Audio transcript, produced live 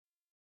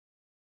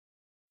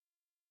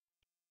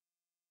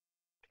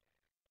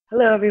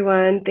Hello,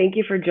 everyone. Thank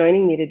you for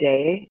joining me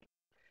today.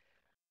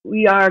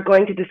 We are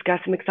going to discuss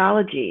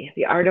mixology,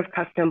 the art of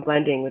custom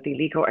blending with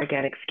ilike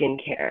organic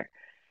skincare.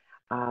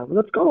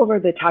 Let's go over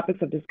the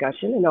topics of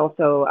discussion, and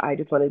also I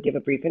just want to give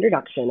a brief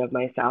introduction of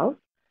myself.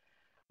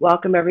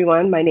 Welcome,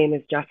 everyone. My name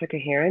is Jessica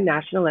Heron,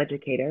 National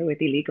Educator with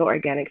ilike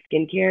Organic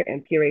Skincare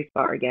and Pure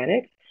Spa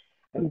Organics.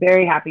 I'm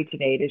very happy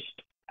today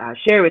to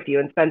share with you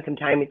and spend some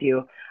time with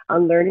you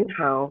on learning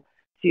how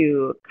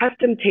to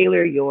custom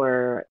tailor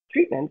your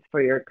treatments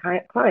for your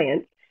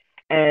clients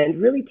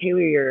and really tailor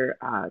your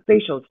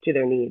facials to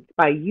their needs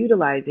by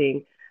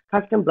utilizing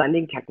custom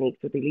blending techniques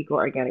with ilike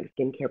Organic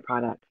Skincare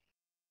products.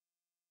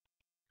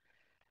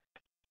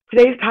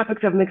 Today's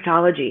topics of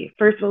mixology.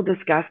 First, we'll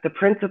discuss the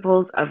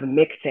principles of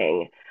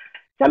mixing.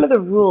 Some of the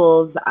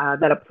rules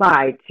that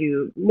apply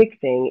to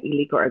mixing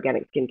ilike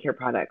Organic Skincare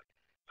products.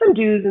 Some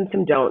do's and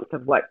some don'ts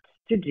of what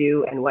to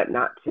do and what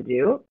not to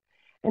do.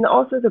 And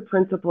also the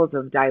principles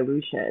of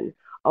dilution.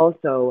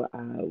 Also,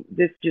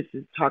 this just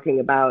is talking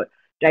about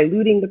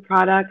diluting the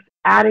products,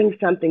 adding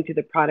something to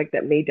the product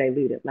that may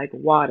dilute it, like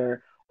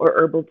water or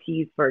herbal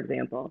teas, for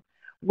example.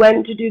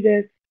 When to do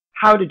this,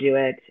 how to do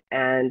it,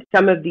 and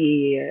some of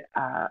the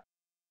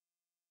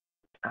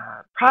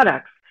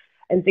products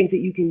and things that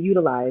you can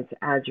utilize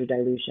as your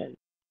dilution.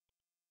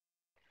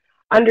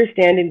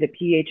 Understanding the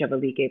pH of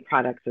ilike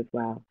products as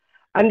well.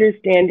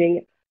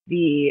 Understanding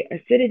the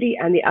acidity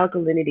and the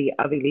alkalinity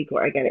of ilike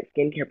Organic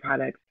Skincare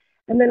products,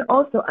 and then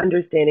also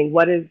understanding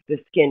what is the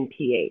skin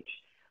pH.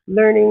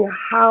 Learning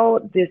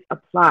how this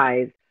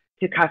applies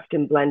to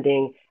custom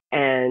blending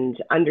and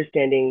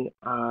understanding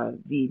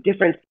the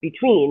difference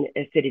between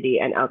acidity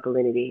and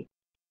alkalinity.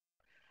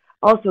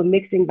 Also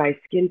mixing by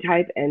skin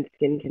type and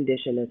skin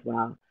condition as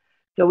well.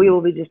 So we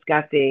will be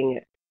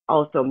discussing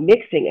also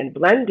mixing and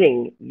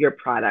blending your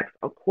products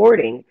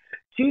according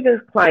to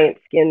the client's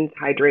skin's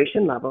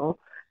hydration level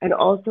and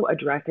also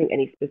addressing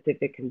any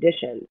specific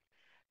conditions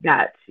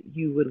that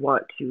you would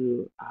want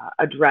to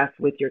address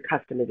with your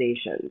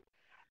customizations.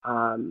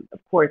 Of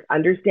course,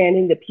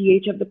 understanding the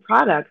pH of the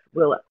products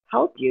will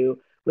help you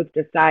with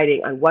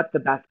deciding on what the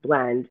best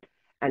blend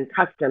and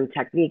custom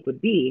technique would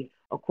be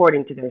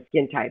according to their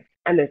skin types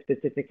and their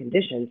specific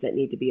conditions that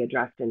need to be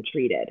addressed and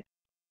treated.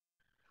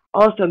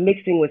 Also,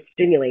 mixing with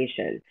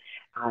stimulation.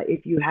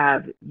 If you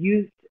have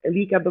used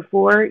ilike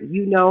before,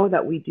 you know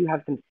that we do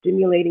have some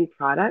stimulating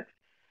products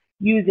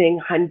using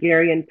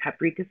Hungarian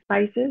paprika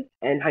spices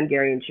and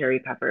Hungarian cherry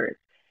peppers.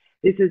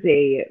 This is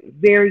a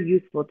very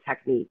useful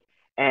technique,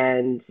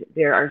 and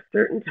there are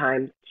certain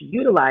times to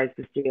utilize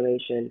the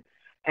stimulation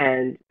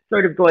and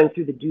sort of going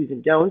through the do's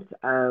and don'ts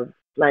of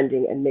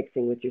blending and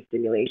mixing with your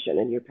stimulation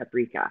and your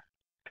paprika.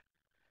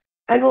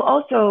 And we'll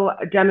also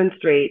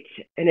demonstrate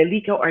an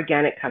ilike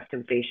organic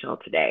custom facial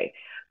today,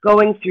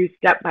 going through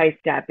step by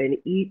step in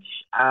each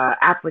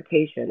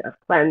application of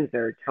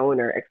cleanser,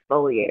 toner,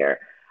 exfoliator,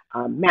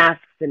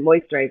 masks, and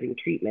moisturizing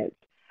treatments,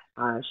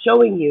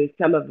 showing you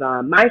some of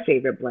my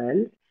favorite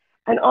blends,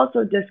 and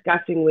also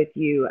discussing with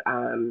you,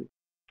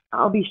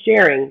 I'll be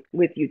sharing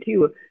with you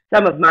too,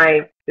 some of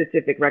my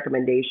specific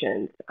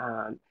recommendations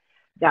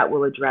that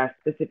will address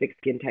specific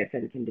skin types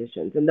and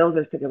conditions. And those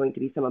are going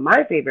to be some of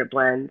my favorite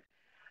blends.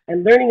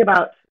 And learning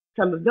about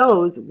some of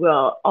those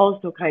will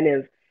also kind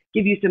of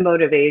give you some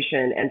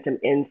motivation and some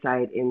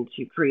insight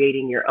into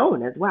creating your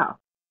own as well.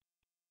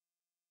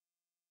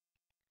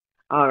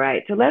 All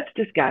right, so let's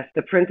discuss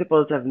the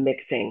principles of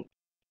mixing.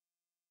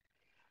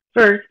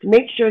 First,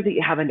 make sure that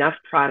you have enough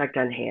product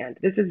on hand.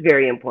 This is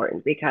very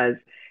important because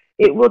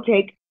it will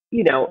take,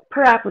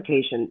 per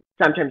application,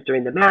 sometimes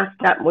during the mask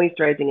step,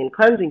 moisturizing and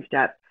cleansing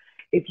step,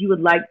 if you would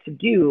like to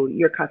do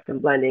your custom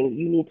blending,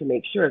 you need to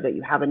make sure that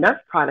you have enough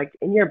product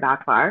in your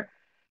back bar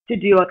to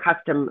do a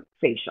custom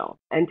facial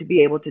and to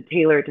be able to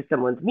tailor it to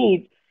someone's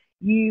needs.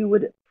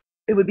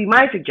 It would be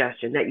my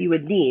suggestion that you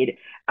would need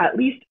at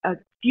least a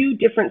few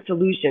different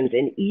solutions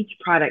in each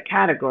product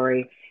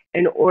category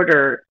in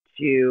order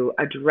to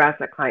address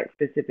a client's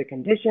specific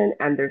condition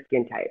and their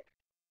skin type.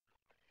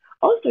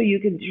 Also, you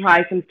can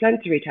try some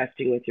sensory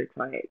testing with your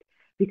client.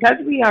 Because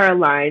we are a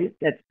line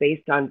that's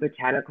based on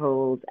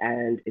botanicals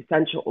and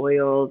essential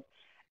oils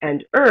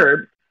and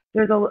herbs,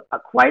 there's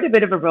quite a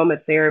bit of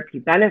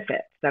aromatherapy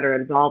benefits that are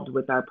involved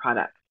with our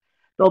products.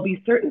 There'll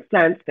be certain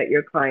scents that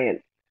your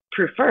clients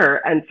prefer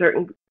and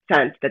certain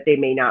scents that they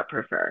may not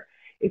prefer.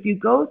 If you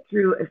go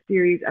through a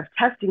series of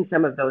testing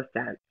some of those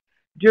scents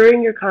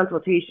during your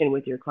consultation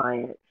with your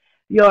client,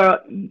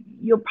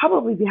 you'll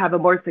probably have a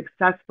more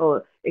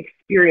successful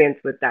experience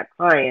with that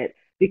client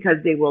because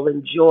they will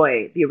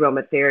enjoy the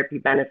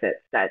aromatherapy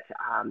benefits that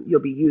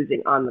you'll be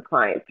using on the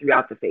client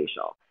throughout the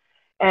facial.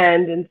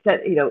 And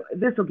instead,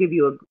 this will give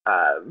you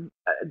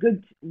a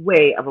good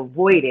way of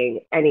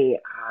avoiding any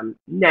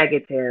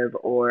negative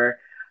or,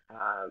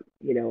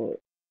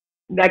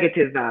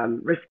 negative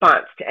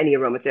response to any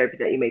aromatherapy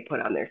that you may put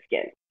on their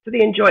skin. So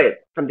they enjoy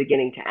it from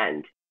beginning to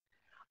end.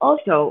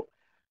 Also,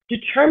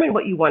 determine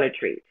what you want to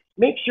treat.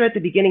 Make sure at the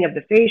beginning of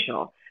the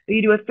facial that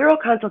you do a thorough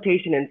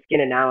consultation and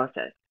skin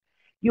analysis.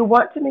 You'll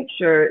want to make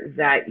sure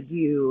that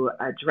you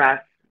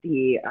address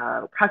the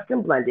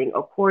custom blending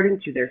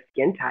according to their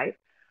skin type,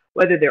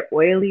 whether they're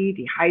oily,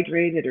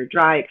 dehydrated, or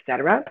dry,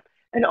 etc.,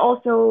 and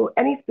also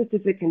any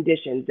specific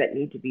conditions that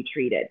need to be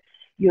treated.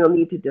 You'll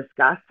need to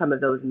discuss some of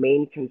those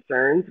main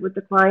concerns with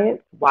the client.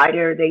 Why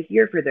are they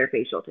here for their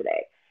facial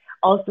today?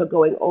 Also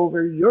going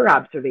over your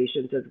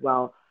observations as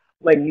well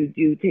when you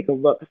do take a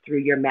look through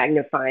your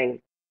magnifying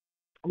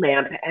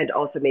lamp and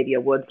also maybe a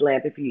woods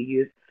lamp if you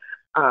use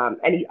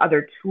any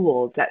other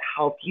tools that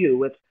help you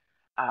with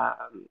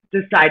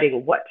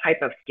deciding what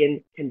type of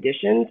skin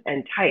conditions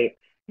and type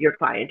your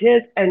client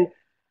is, and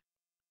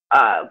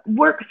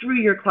work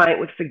through your client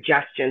with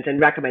suggestions and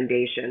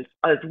recommendations,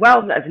 as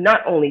well as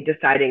not only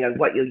deciding on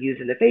what you'll use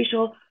in the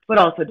facial, but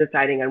also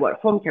deciding on what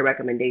home care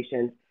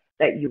recommendations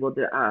that you will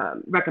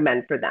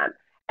recommend for them,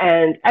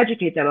 and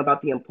educate them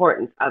about the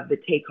importance of the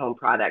take-home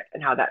product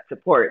and how that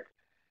supports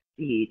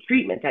the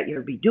treatment that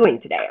you'll be doing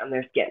today on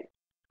their skin.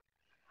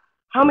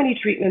 How many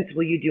treatments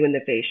will you do in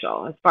the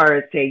facial? As far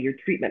as, say, your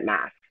treatment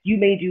mask, you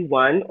may do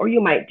one or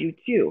you might do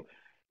two.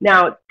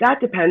 Now,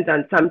 that depends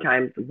on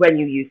sometimes when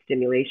you use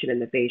stimulation in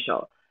the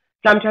facial.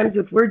 Sometimes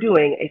if we're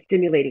doing a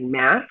stimulating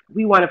mask,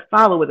 we want to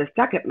follow with a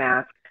second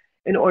mask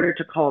in order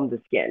to calm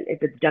the skin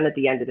if it's done at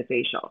the end of the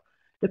facial.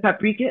 The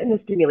paprika in the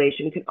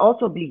stimulation can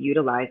also be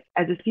utilized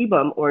as a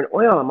sebum or an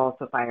oil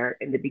emulsifier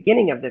in the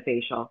beginning of the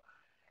facial.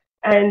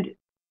 And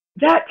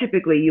that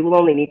typically you will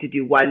only need to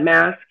do one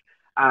mask.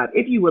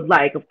 If you would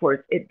like, of course,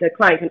 the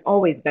client can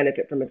always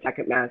benefit from a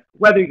second mask,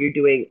 whether you're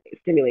doing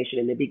stimulation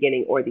in the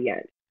beginning or the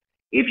end.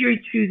 If you're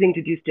choosing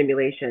to do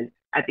stimulation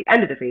at the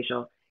end of the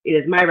facial, it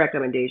is my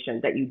recommendation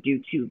that you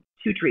do two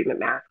treatment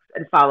masks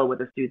and follow with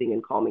a soothing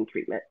and calming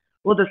treatment.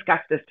 We'll discuss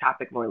this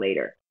topic more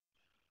later.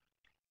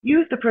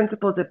 Use the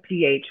principles of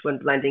pH when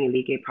blending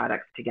ilike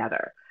products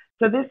together.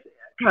 So this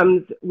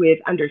comes with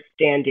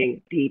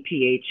understanding the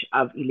pH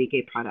of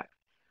ilike products.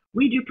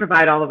 We do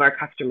provide all of our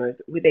customers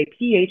with a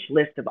pH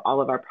list of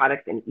all of our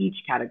products in each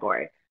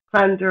category: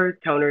 cleansers,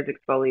 toners,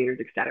 exfoliators,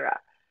 etc.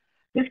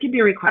 This can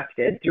be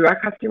requested through our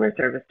customer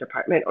service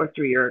department or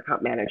through your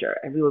account manager,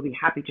 and we will be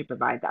happy to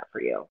provide that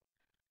for you.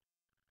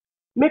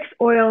 Mix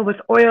oil with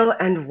oil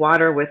and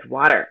water with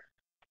water.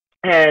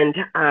 And,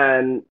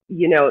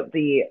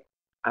 the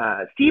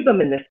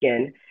sebum in the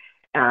skin,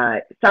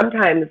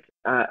 sometimes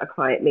a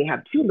client may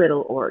have too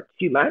little or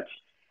too much,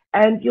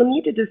 and you'll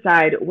need to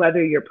decide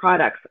whether your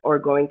products are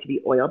going to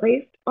be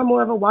oil-based or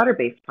more of a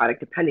water-based product,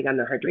 depending on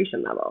the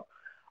hydration level.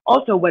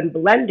 Also, when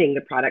blending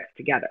the products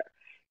together,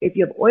 if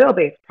you have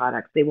oil-based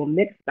products, they will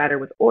mix better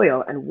with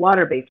oil, and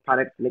water-based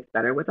products mix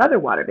better with other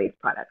water-based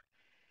products.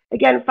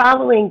 Again,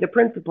 following the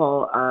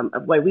principle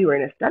of when we were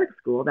in aesthetic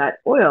school, that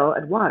oil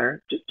and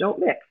water just don't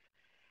mix.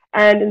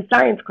 And in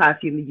science class,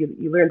 you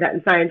learned that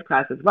in science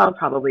class as well,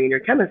 probably in your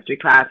chemistry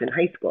class in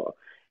high school.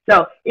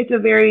 So it's a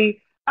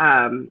very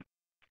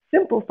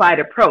simplified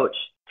approach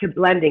to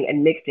blending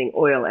and mixing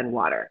oil and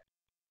water.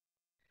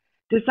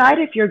 Decide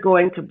if you're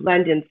going to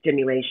blend in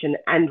stimulation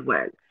and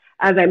when.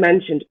 As I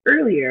mentioned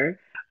earlier,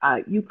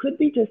 you could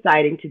be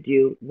deciding to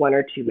do one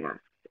or two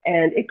masks,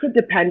 and it could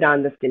depend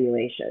on the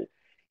stimulation.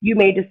 You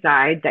may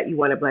decide that you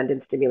want to blend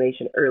in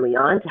stimulation early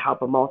on to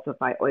help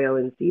emulsify oil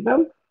and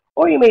sebum,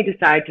 or you may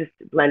decide to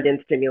blend in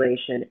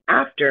stimulation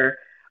after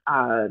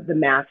the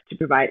mask to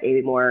provide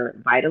a more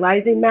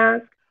vitalizing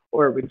mask,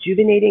 or a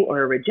rejuvenating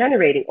or a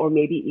regenerating, or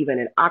maybe even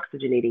an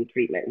oxygenating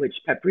treatment, which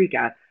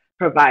paprika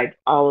provides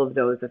all of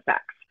those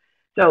effects.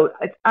 So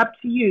it's up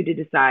to you to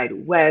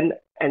decide when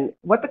and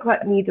what the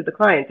needs of the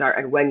clients are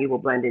and when you will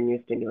blend in your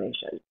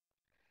stimulation.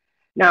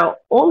 Now,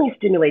 only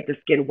stimulate the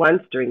skin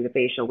once during the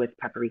facial with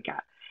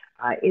paprika.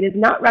 It is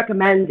not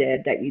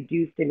recommended that you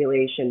do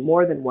stimulation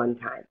more than one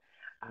time.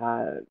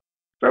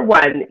 For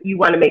one, you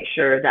want to make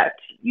sure that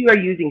you are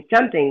using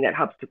something that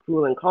helps to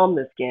cool and calm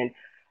the skin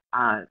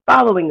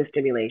following the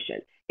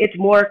stimulation. It's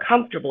more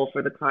comfortable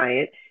for the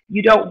client.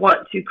 You don't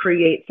want to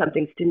create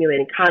something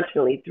stimulating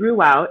constantly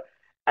throughout,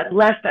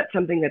 unless that's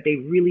something that they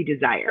really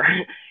desire.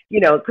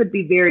 It could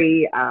be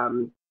very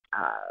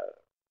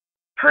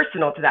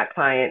personal to that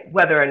client,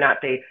 whether or not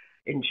they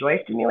enjoy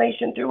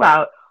stimulation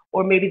throughout,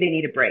 or maybe they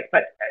need a break.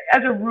 But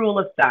as a rule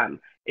of thumb,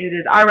 it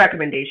is our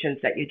recommendations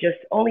that you just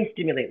only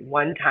stimulate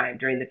one time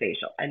during the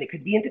facial, and it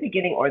could be in the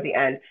beginning or the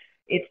end.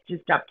 It's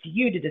just up to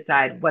you to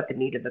decide what the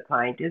need of the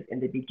client is in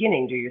the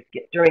beginning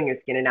during your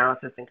skin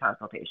analysis and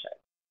consultation.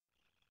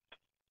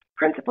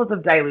 Principles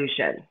of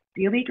dilution.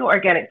 The ilike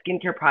organic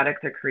skincare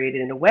products are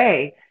created in a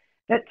way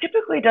that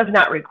typically does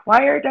not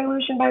require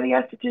dilution by the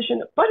esthetician,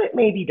 but it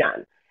may be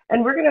done.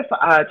 And we're going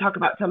to talk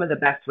about some of the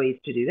best ways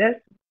to do this,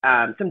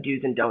 some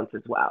do's and don'ts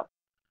as well.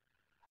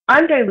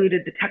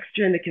 Undiluted, the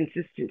texture and the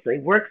consistency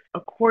works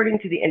according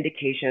to the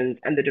indications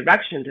and the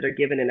directions that are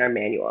given in our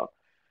manual.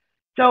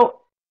 So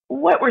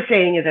what we're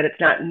saying is that it's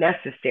not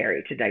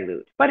necessary to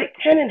dilute, but it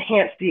can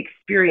enhance the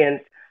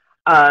experience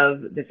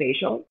of the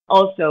facial,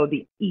 also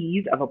the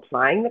ease of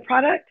applying the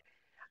product,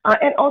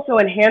 and also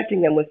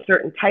enhancing them with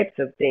certain types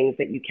of things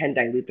that you can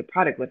dilute the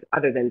product with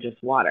other than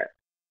just water.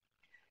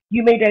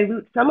 You may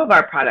dilute some of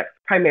our products,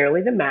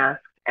 primarily the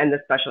masks and the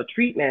special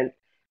treatments,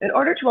 in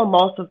order to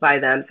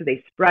emulsify them so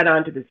they spread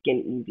onto the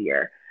skin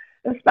easier,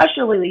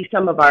 especially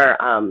some of our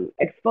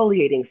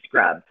exfoliating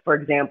scrubs, for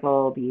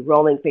example, the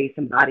rolling face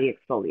and body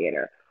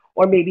exfoliator,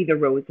 or maybe the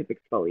rosehip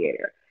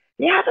exfoliator.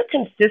 They have a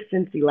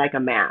consistency like a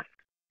mask.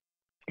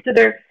 So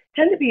they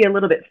tend to be a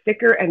little bit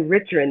thicker and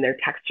richer in their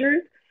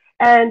textures,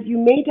 and you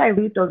may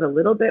dilute those a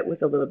little bit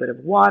with a little bit of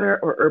water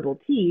or herbal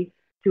tea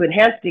to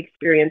enhance the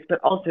experience, but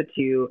also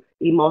to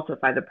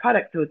emulsify the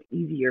product so it's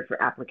easier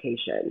for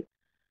application.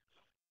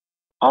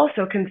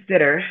 Also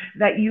consider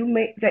that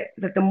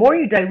that the more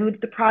you dilute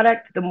the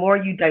product, the more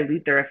you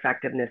dilute their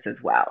effectiveness as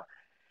well.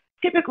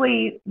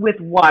 Typically, with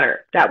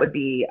water, that would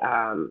be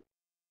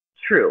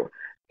true.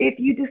 If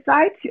you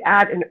decide to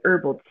add an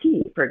herbal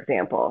tea, for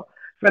example,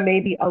 from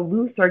maybe a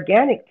loose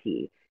organic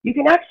tea, you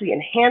can actually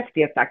enhance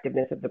the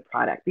effectiveness of the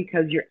product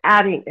because you're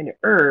adding an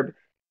herb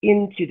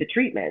into the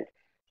treatment.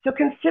 So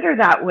consider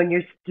that when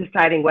you're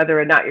deciding whether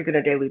or not you're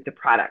going to dilute the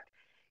product.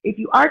 If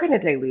you are going to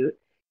dilute,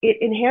 it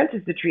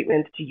enhances the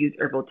treatment to use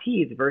herbal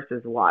teas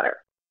versus water.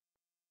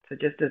 So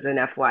just as an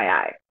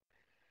FYI.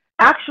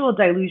 Actual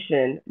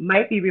dilution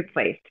might be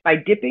replaced by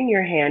dipping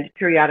your hand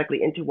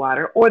periodically into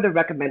water or the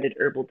recommended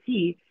herbal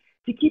tea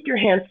to keep your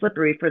hand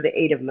slippery for the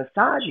aid of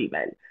massage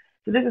even.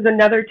 So this is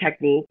another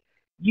technique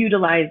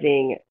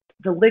utilizing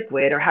the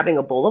liquid or having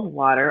a bowl of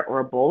water or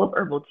a bowl of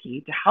herbal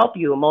tea to help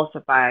you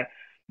emulsify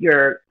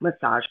your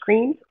massage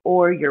creams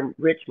or your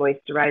rich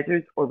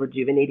moisturizers or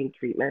rejuvenating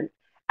treatments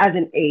as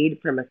an aid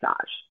for massage.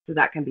 So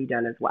that can be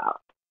done as well.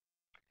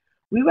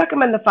 We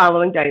recommend the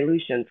following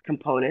dilutions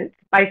components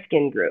by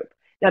skin group.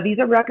 Now, these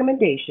are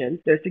recommendations.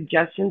 They're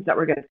suggestions that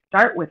we're going to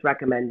start with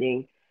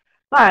recommending,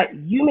 but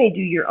you may do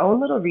your own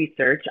little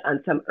research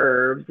on some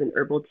herbs and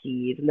herbal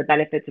teas and the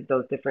benefits of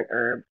those different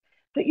herbs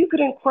that you could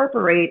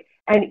incorporate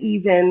and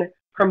even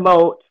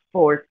promote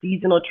for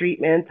seasonal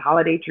treatments,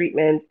 holiday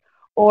treatments,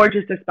 or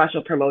just a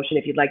special promotion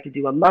if you'd like to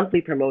do a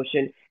monthly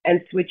promotion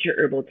and switch your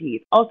herbal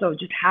teas. Also,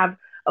 just have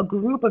a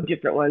group of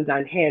different ones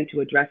on hand to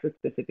address a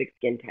specific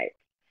skin type.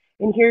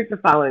 And here's the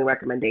following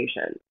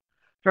recommendations.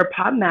 For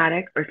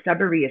problematic or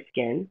seborrheic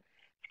skin,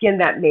 skin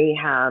that may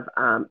have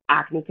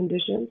acne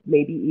conditions,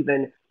 maybe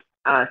even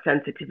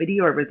sensitivity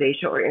or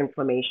rosacea or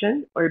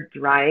inflammation, or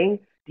drying,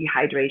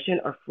 dehydration,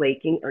 or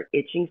flaking or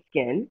itching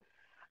skin,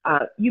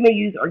 you may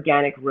use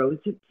organic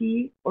rosehip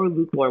tea or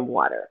lukewarm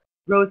water.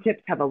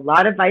 Rosehips have a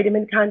lot of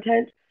vitamin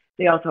content.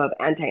 They also have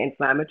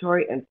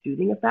anti-inflammatory and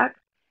soothing effects,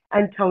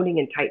 and toning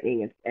and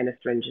tightening and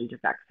astringent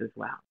effects as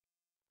well.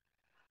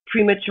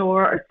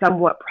 Premature or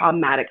somewhat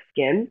problematic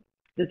skin.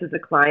 This is a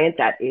client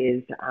that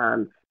is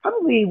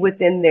probably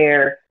within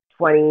their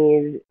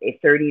 20s,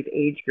 30s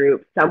age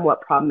group,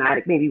 somewhat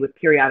problematic, maybe with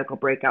periodical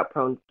breakout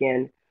prone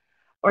skin.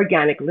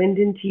 Organic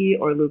linden tea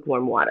or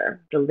lukewarm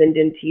water. The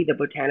linden tea, the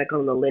botanical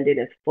in the linden,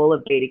 is full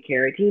of beta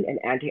carotene and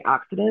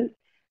antioxidants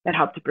that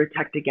help to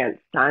protect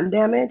against sun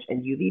damage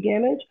and UV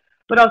damage,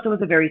 but also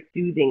is a very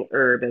soothing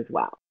herb as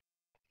well.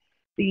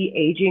 The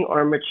aging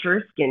or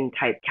mature skin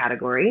type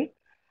category,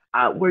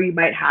 where you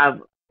might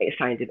have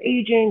signs of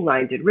aging,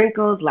 lines and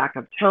wrinkles, lack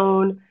of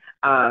tone,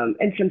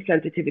 and some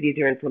sensitivities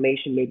or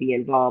inflammation may be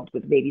involved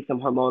with maybe some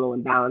hormonal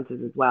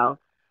imbalances as well.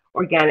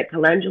 Organic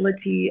calendula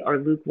tea or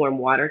lukewarm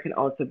water can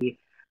also be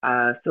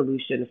a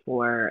solution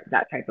for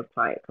that type of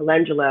client.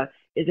 Calendula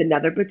is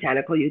another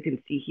botanical. You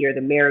can see here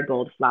the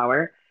marigold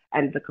flower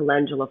and the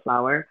calendula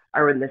flower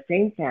are in the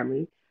same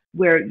family,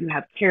 where you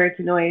have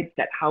carotenoids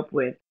that help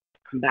with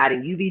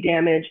combating UV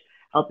damage,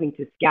 helping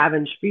to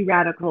scavenge free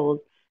radicals,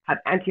 have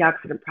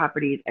antioxidant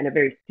properties, and a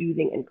very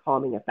soothing and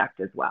calming effect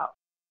as well.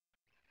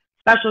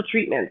 Special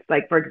treatments,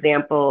 like, for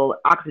example,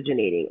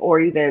 oxygenating, or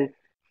even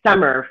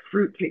summer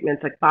fruit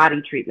treatments like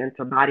body treatments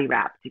or body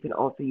wraps. You can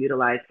also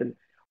utilize some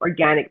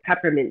organic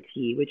peppermint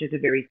tea, which is a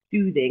very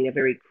soothing, a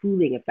very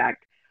cooling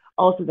effect.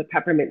 Also, the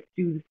peppermint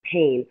soothes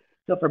pain.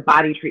 So for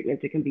body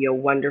treatments, it can be a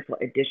wonderful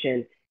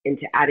addition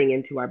into adding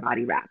into our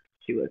body wraps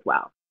too as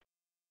well.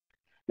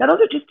 Now, those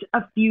are just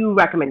a few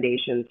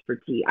recommendations for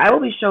tea. I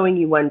will be showing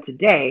you one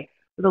today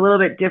with a little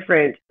bit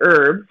different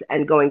herbs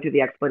and going through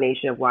the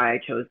explanation of why I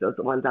chose those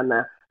ones on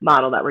the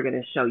model that we're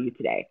going to show you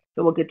today.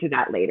 So we'll get to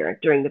that later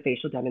during the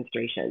facial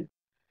demonstration.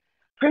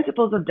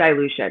 Principles of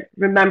dilution.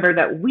 Remember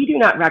that we do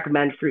not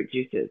recommend fruit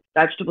juices,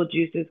 vegetable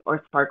juices,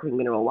 or sparkling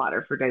mineral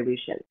water for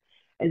dilution,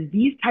 as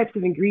these types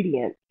of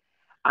ingredients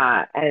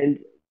and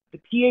the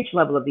pH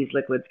level of these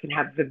liquids can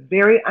have a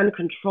very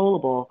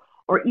uncontrollable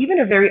or even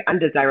a very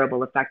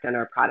undesirable effect on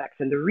our products.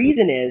 And the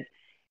reason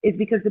is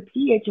because the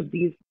pH of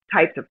these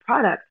types of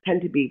products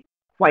tend to be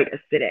quite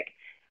acidic.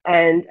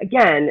 And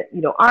again,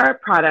 our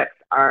products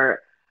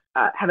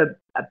have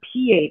a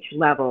pH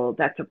level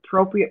that's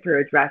appropriate for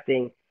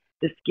addressing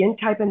the skin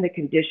type and the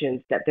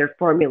conditions that they're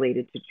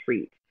formulated to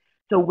treat.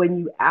 So when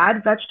you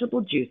add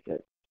vegetable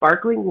juices,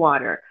 sparkling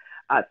water,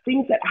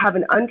 things that have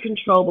an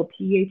uncontrollable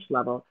pH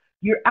level,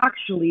 you're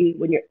actually,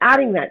 when you're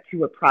adding that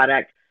to a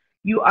product,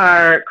 you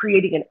are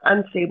creating an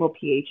unstable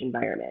pH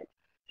environment.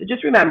 So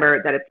just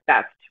remember that it's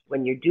best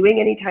when you're doing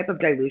any type of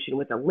dilution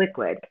with a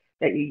liquid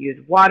that you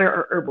use water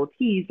or herbal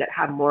teas that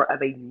have more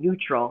of a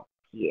neutral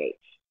pH.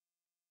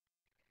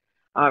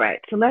 All right,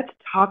 so let's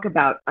talk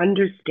about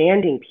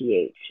understanding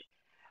pH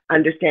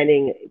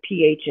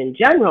in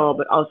general,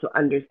 but also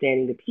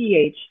understanding the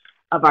pH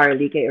of our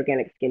ilike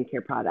organic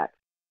skincare products.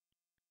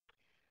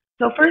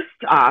 So first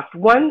off,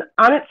 on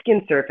its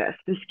skin surface,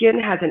 the skin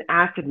has an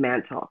acid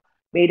mantle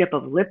made up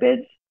of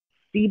lipids,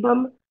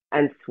 sebum,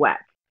 and sweat.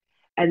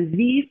 And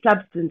these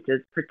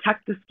substances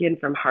protect the skin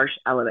from harsh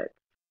elements.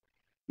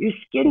 Your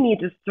skin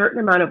needs a certain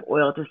amount of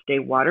oil to stay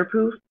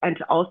waterproof and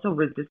to also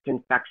resist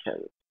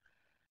infections.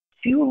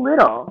 Too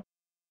little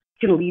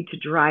can lead to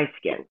dry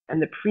skin and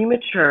the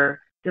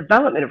premature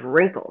development of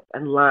wrinkles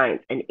and lines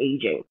and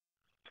aging.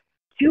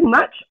 Too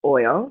much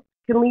oil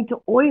can lead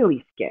to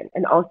oily skin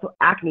and also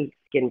acne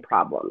skin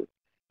problems.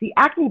 The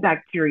acne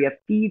bacteria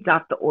feeds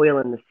off the oil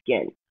in the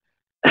skin.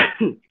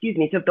 Excuse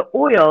me. So if the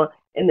oil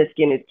in the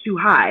skin is too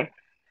high,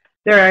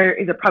 there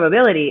is a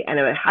probability and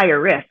a higher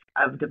risk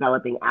of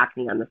developing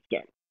acne on the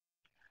skin.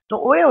 The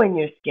oil in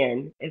your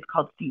skin is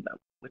called sebum,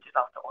 which is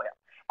also oil,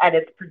 and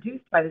it's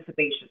produced by the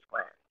sebaceous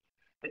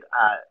gland,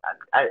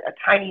 a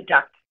tiny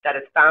duct that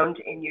is found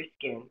in your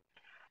skin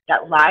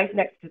that lies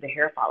next to the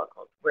hair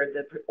follicles where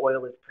the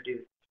oil is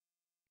produced.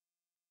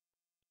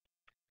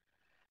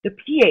 The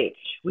pH,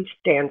 which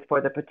stands for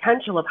the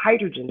potential of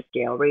hydrogen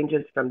scale,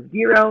 ranges from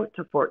 0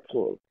 to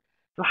 14.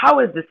 So how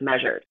is this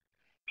measured?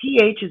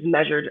 pH is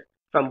measured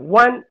from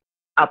 1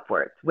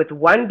 upwards, with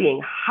 1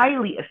 being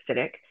highly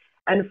acidic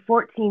and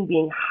 14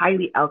 being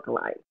highly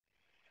alkaline.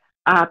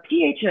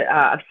 pH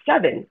of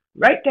 7,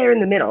 right there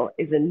in the middle,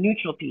 is a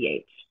neutral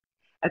pH.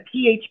 A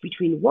pH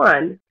between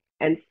 1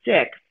 and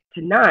 6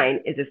 to 9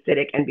 is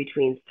acidic, and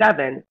between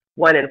 7,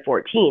 1, and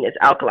 14 is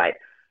alkaline.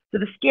 So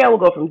the scale will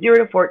go from 0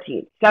 to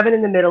 14. 7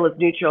 in the middle is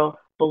neutral,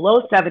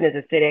 below 7 is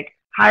acidic,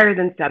 higher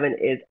than 7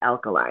 is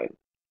alkaline.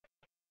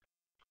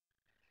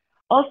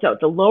 Also,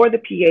 the lower the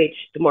pH,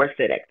 the more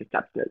acidic the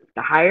substance.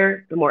 The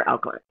higher, the more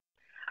alkaline.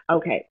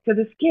 Okay, so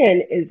the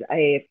skin is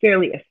a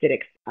fairly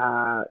acidic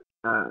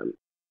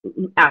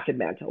acid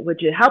mantle,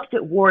 which helps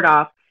it ward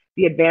off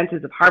the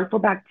advances of harmful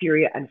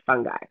bacteria and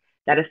fungi.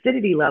 That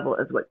acidity level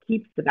is what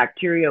keeps the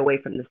bacteria away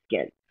from the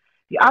skin.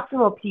 The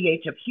optimal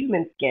pH of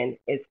human skin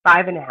is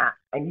 5.5,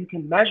 and you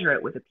can measure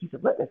it with a piece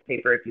of litmus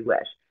paper if you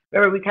wish.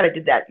 Remember, we kind of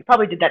did that. You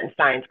probably did that in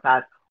science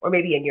class, or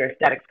maybe in your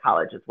aesthetics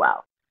college as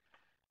well.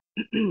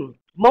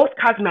 Most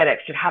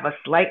cosmetics should have a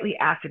slightly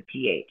acid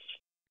pH.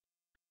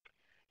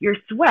 Your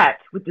sweat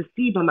with the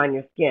sebum on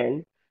your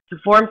skin to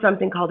form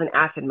something called an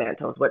acid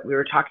mantle is what we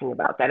were talking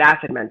about, that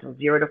acid mantle,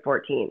 0 to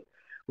 14,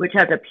 which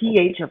has a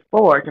pH of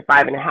 4 to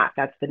 5.5.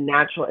 That's the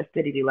natural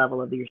acidity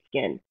level of your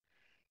skin.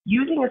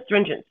 Using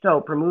astringent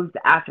soap removes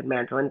the acid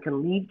mantle and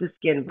can leave the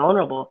skin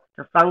vulnerable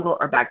to fungal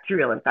or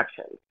bacterial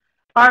infections.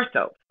 Bar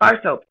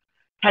soaps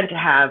tend to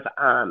have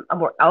a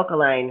more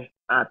alkaline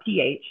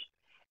pH,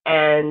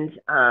 and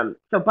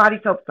so body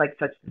soaps like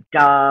such as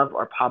Dove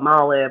or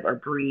Palmolive or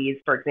Breeze,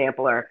 for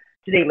example, are,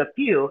 to name a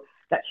few,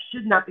 that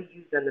should not be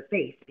used on the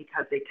face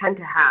because they tend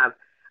to have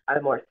a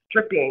more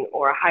stripping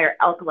or a higher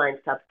alkaline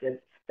substance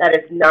that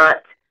is not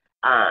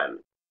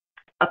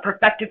a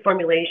perfected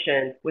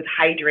formulation with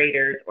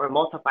hydrators or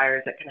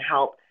emulsifiers that can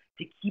help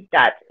to keep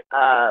that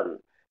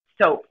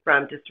soap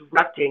from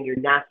disrupting your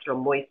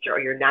natural moisture or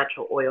your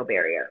natural oil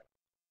barrier.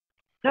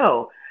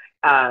 So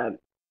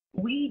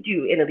we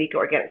do in ilike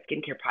organic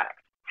skincare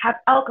products have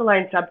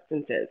alkaline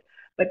substances,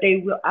 but they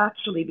will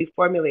actually be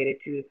formulated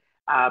to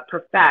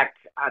perfect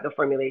the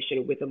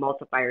formulation with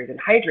emulsifiers and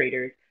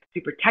hydrators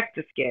to protect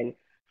the skin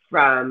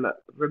from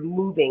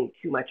removing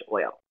too much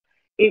oil.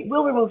 It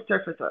will remove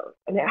surface oils,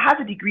 and it has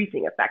a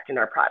degreasing effect in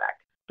our product,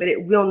 but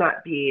it will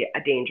not be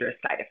a dangerous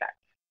side effect.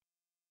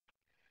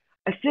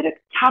 Acidic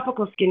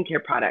topical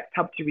skincare products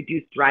help to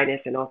reduce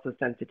dryness and also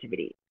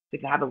sensitivity. So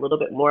if you have a little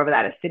bit more of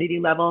that acidity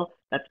level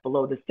that's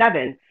below the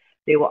 7,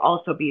 they will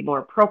also be more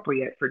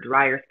appropriate for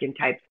drier skin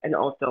types and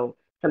also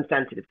some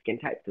sensitive skin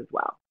types as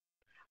well.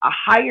 A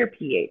higher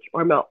pH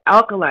or more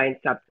alkaline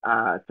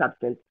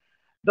substance,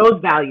 those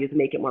values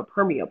make it more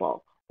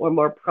permeable or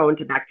more prone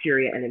to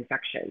bacteria and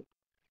infection.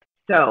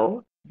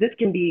 So this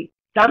can be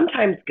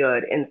sometimes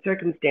good in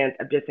circumstance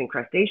of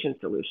disincrustation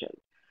solutions.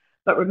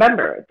 But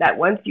remember that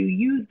once you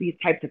use these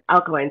types of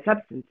alkaline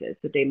substances,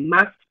 that they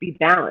must be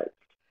balanced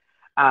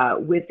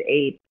with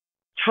a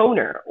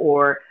toner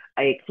or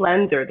a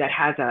cleanser that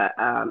has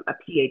a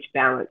pH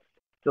balanced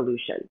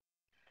solution.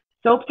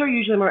 Soaps are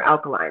usually more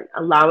alkaline,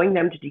 allowing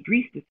them to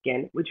degrease the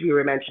skin, which we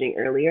were mentioning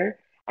earlier,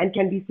 and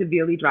can be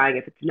severely drying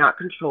if it's not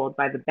controlled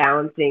by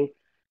balancing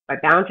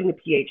the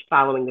pH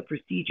following the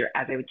procedure,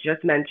 as I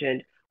just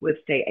mentioned, with,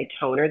 say, a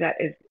toner that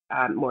is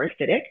more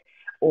acidic,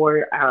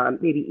 or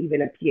maybe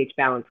even a pH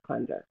balance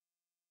cleanser.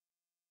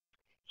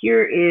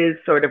 Here is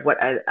sort of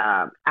what an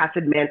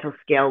acid mantle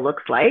scale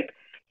looks like.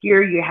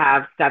 Here you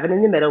have 7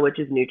 in the middle, which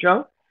is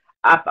neutral.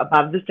 Up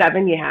above the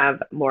 7, you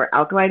have more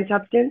alkaline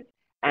substance,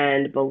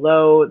 and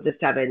below the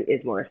 7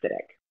 is more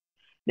acidic.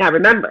 Now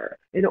remember,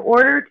 in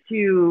order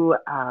to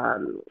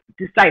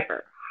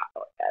decipher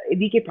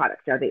ilike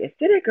products, are they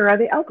acidic or are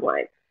they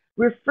alkaline,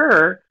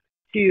 refer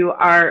to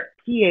our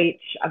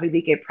pH of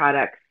ilike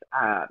products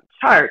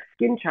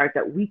skin chart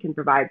that we can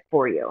provide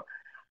for you.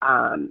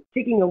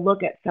 Taking a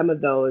look at some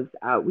of those,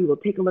 we will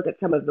take a look at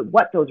some of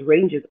what those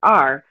ranges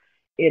are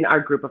in our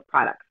group of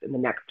products in the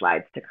next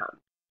slides to come.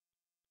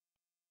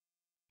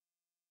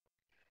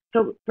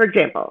 So, for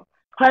example,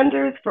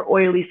 cleansers for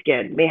oily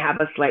skin may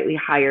have a slightly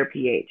higher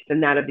pH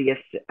than that of the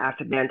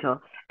acid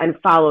mantle, and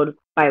followed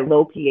by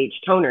low pH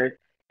toners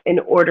in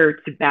order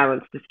to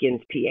balance the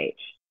skin's pH.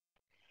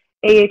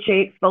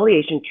 AHA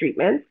exfoliation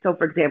treatments, so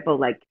for example,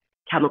 like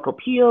chemical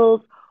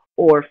peels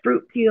or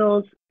fruit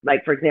peels,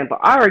 like for example,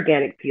 our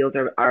organic peels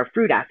are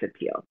fruit acid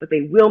peels, but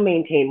they will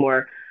maintain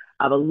more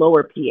of a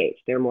lower pH.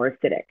 They're more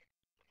acidic.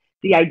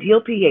 The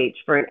ideal pH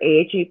for an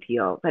AHA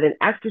peel that an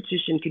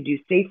esthetician could do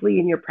safely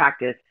in your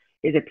practice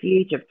is a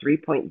pH of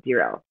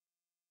 3.0.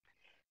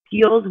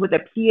 Peels with a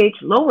pH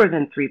lower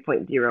than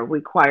 3.0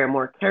 require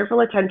more careful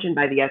attention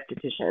by the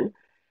esthetician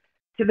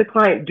to the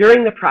client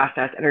during the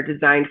process and are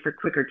designed for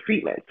quicker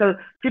treatment. So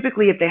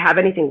typically, if they have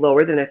anything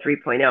lower than a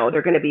 3.0,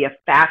 they're going to be a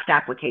fast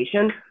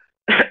application.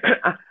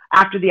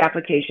 After the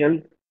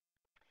application,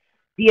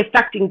 the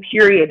affecting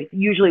period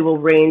usually will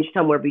range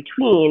somewhere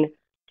between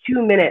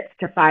 2 minutes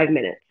to 5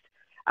 minutes.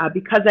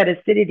 Because that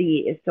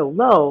acidity is so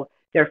low,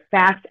 they're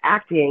fast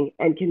acting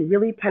and can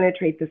really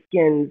penetrate the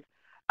skin's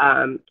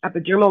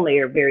epidermal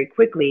layer very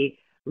quickly,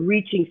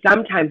 reaching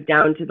sometimes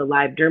down to the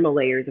live dermal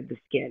layers of the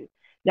skin.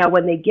 Now,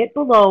 when they get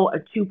below a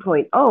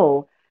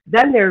 2.0,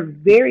 then they're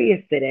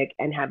very acidic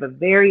and have a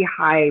very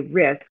high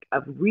risk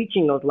of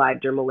reaching those live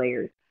dermal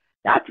layers.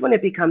 That's when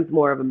it becomes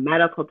more of a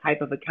medical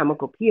type of a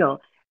chemical peel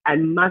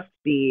and must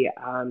be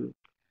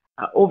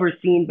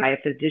overseen by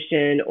a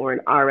physician or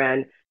an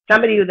RN,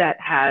 somebody that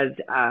has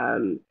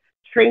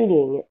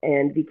training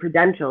and the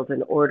credentials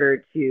in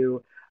order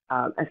to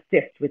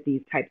assist with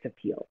these types of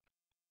peels.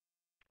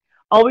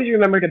 Always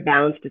remember to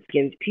balance the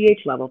skin's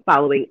pH level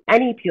following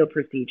any peel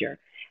procedure,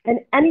 and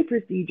any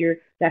procedure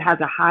that has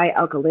a high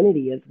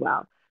alkalinity as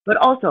well. But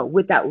also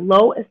with that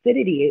low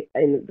acidity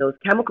in those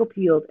chemical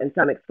peels and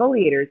some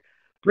exfoliators,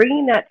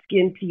 bringing that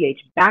skin pH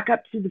back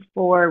up to the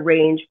 4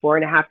 range,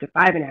 4.5 to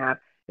 5.5,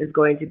 is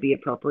going to be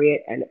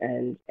appropriate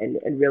and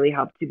really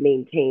help to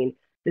maintain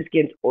the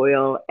skin's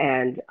oil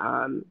and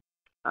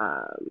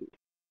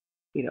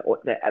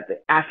the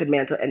acid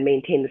mantle and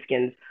maintain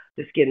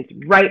the skin's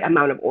right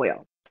amount of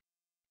oil.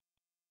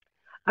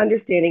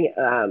 Understanding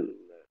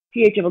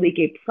pH of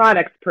ilike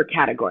products per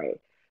category.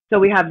 So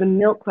we have the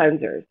milk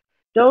cleansers.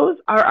 Those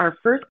are our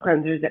first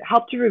cleansers that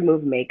help to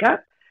remove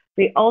makeup.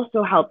 They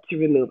also help to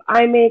remove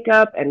eye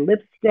makeup and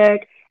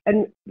lipstick,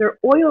 and they're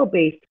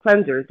oil-based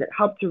cleansers that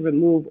help to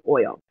remove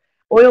oil.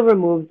 Oil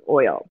removes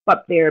oil,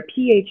 but they're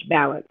pH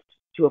balanced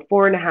to a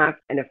 4.5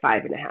 and a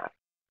 5.5. So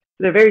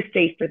they're very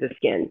safe for the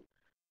skin.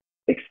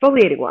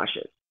 Exfoliating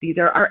washes. These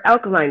are our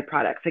alkaline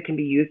products that can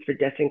be used for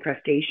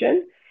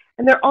disincrustation,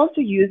 and they're also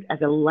used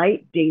as a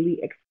light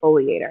daily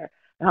exfoliator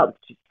that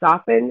helps to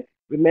soften,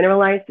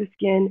 remineralize the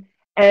skin,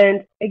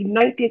 and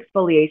ignite the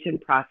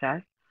exfoliation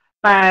process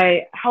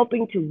by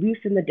helping to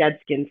loosen the dead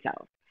skin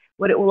cells.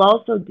 What it will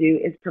also do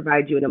is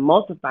provide you an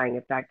emulsifying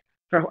effect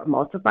for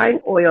emulsifying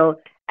oil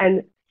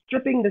and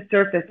stripping the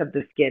surface of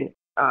the skin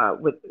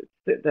with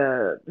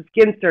the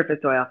skin surface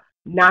oil,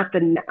 not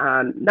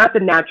the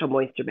natural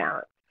moisture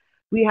balance.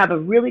 We have a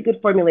really good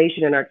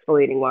formulation in our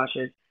exfoliating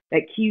washes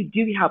that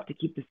do help to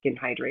keep the skin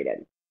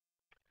hydrated.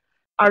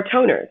 Our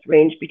toners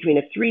range between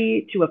a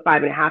 3 to a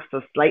 5.5,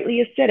 so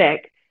slightly acidic,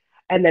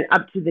 and then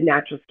up to the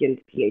natural skin's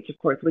pH, of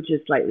course, which is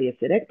slightly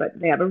acidic, but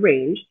they have a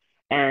range.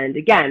 And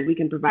again, we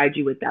can provide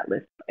you with that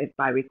list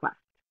by request.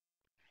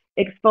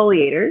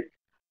 Exfoliators,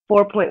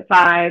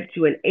 4.5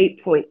 to an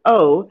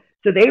 8.0,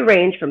 so they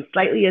range from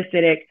slightly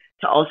acidic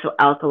to also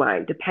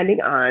alkaline,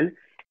 depending on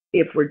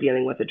if we're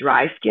dealing with a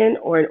dry skin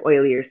or an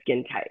oilier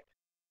skin type.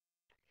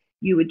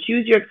 You would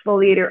choose your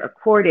exfoliator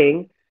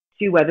according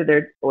to whether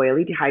they're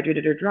oily,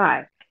 dehydrated, or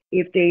dry.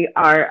 If they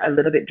are a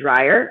little bit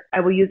drier,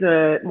 I will use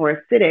a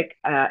more acidic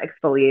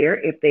exfoliator.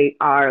 If they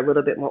are a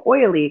little bit more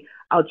oily,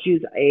 I'll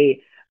choose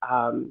a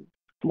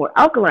more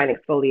alkaline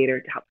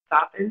exfoliator to help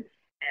soften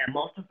and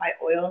emulsify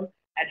oils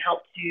and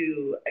help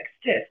to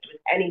assist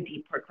with any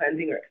deep pore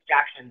cleansing or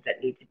extractions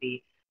that need to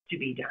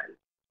be done.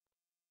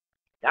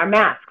 Our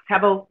masks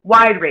have a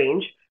wide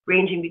range,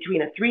 ranging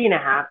between a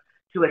 3.5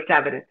 to a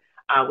 7,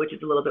 which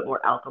is a little bit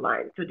more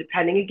alkaline. So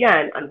depending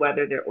again on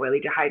whether they're oily,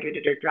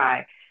 dehydrated, or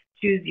dry,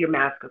 choose your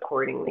mask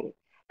accordingly.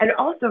 And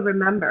also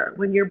remember,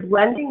 when you're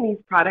blending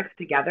these products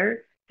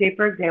together, say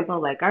for example,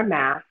 like our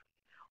mask,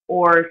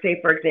 or say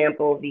for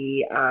example,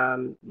 the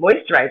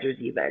moisturizers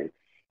even,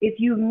 if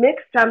you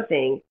mix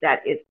something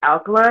that is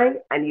alkaline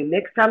and you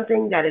mix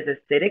something that is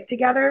acidic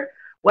together,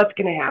 what's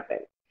going to happen?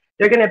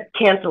 They're going to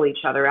cancel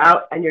each other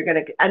out, and you're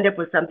going to end up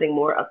with something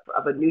more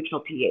of a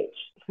neutral pH.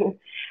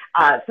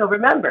 So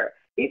remember,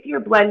 if you're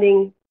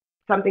blending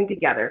something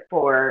together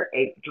for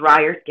a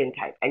drier skin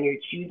type and you're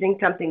choosing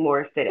something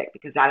more acidic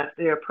because that is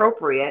the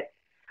appropriate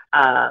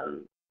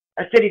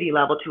acidity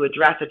level to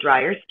address a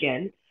drier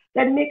skin,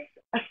 then mix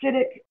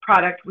acidic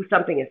product with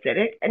something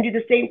acidic and do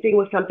the same thing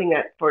with something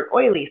that for an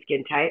oily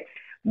skin type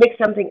mix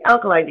something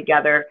alkaline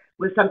together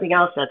with something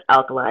else that's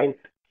alkaline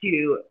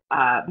to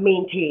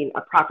maintain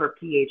a proper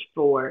pH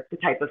for the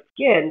type of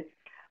skin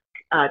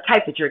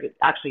type that you're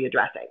actually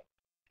addressing.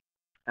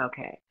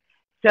 Okay,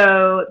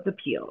 so the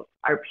peels.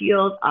 Our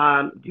peels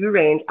do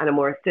range on a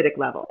more acidic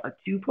level, a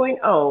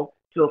 2.0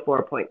 to a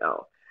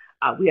 4.0.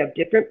 We have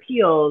different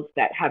peels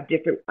that have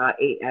different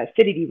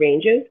acidity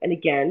ranges, and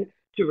again,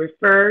 to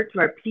refer to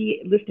our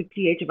list of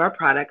pH of our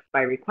products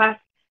by request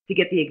to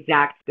get the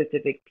exact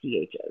specific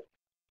pHs.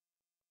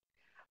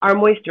 Our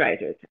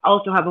moisturizers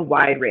also have a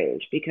wide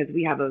range because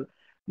we have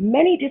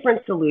many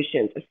different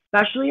solutions,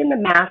 especially in the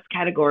mask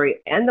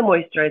category and the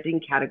moisturizing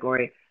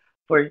category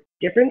for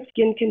different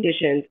skin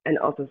conditions and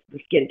also the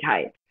skin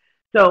type.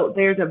 So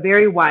there's a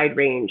very wide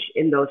range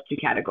in those two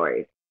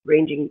categories,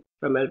 ranging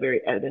from an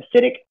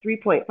acidic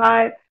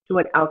 3.5 to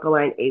an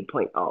alkaline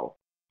 8.0.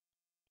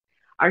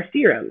 Our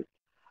serums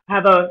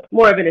have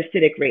more of an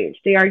acidic range.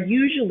 They are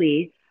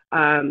usually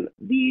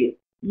the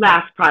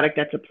last product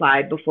that's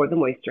applied before the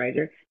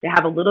moisturizer. They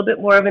have a little bit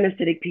more of an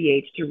acidic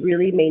pH to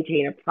really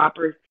maintain a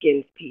proper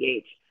skin's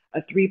pH,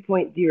 a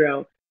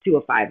 3.0 to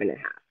a 5.5.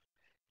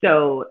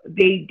 So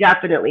they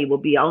definitely will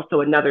be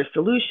also another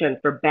solution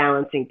for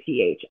balancing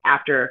pH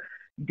after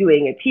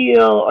doing a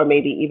peel, or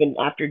maybe even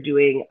after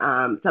doing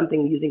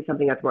using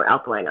something that's more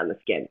alkaline on the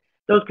skin.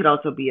 Those could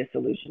also be a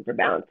solution for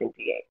balancing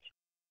pH.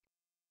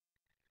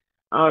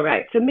 All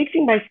right, so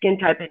mixing by skin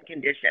type and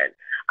condition.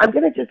 I'm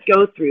going to just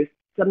go through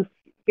some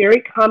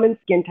very common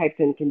skin types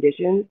and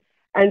conditions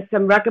and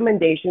some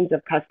recommendations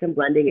of custom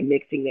blending and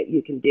mixing that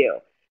you can do.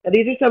 Now,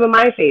 these are some of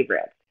my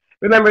favorites.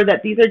 Remember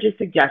that these are just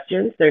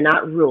suggestions. They're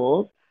not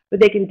rules, but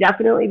they can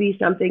definitely be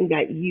something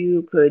that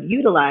you could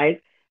utilize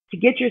to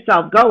get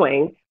yourself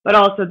going, but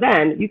also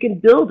then you can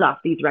build off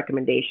these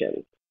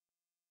recommendations.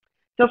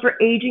 So for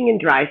aging and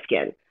dry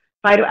skin,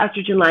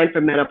 phytoestrogen line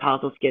for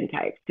menopausal skin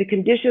types. The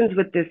conditions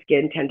with this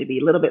skin tend to be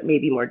a little bit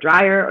maybe more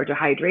drier or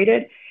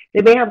dehydrated.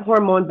 They may have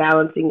hormone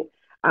balancing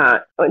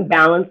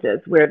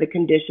imbalances where the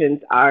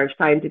conditions are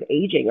signs of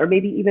aging, or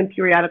maybe even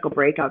periodical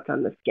breakouts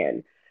on the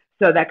skin.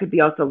 So that could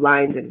be also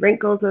lines and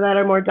wrinkles that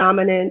are more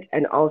dominant,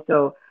 and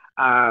also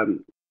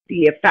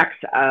the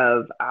effects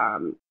of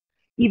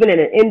even an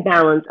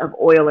imbalance of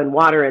oil and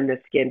water in the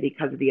skin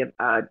because of the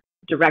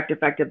direct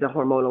effect of the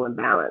hormonal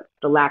imbalance,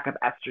 the lack of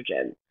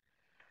estrogen.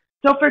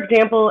 So for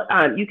example,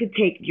 you could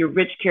take your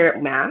rich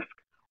carrot mask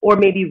or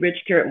maybe rich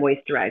carrot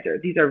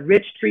moisturizer. These are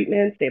rich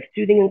treatments. They have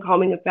soothing and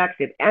calming effects.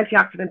 They have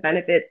antioxidant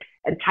benefits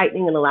and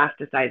tightening and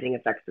elasticizing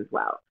effects as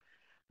well.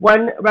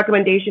 One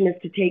recommendation is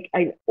to take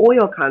an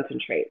oil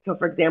concentrate. So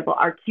for example,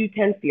 our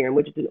Q10 serum,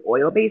 which is an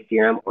oil-based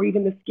serum, or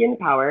even the Skin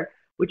Power,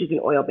 which is an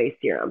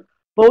oil-based serum.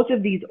 Both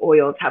of these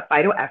oils have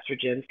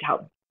phytoestrogens to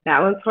help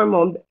balance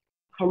hormonal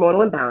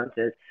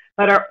imbalances,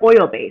 but are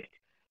oil-based.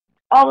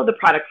 All of the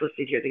products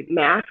listed here, the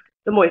mask,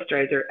 the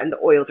moisturizer, and the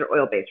oils are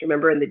oil-based.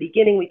 Remember, in the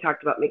beginning, we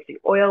talked about mixing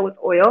oil with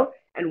oil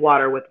and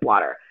water with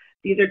water.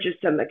 These are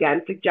just some,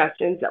 again,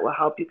 suggestions that will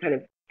help you kind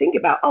of think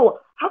about, oh,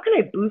 how can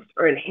I boost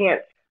or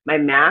enhance my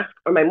mask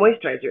or my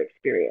moisturizer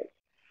experience?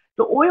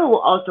 The oil will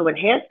also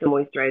enhance the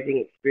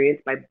moisturizing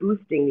experience by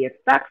boosting the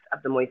effects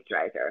of the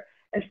moisturizer,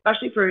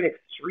 especially for an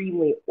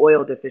extremely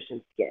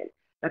oil-deficient skin.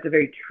 That's a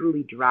very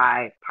truly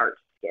dry,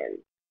 parched skin.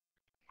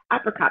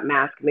 Apricot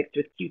mask mixed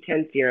with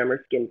Q10 serum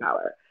or Skin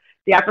Power.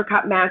 The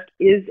apricot mask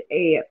is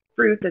a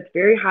fruit that's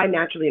very high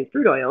naturally in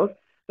fruit oils,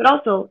 but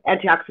also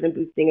antioxidant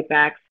boosting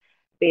effects.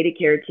 Beta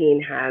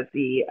carotene has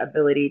the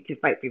ability to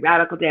fight free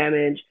radical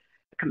damage,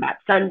 combat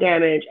sun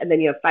damage, and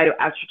then you have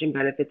phytoestrogen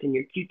benefits in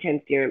your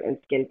Q10 serum and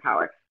Skin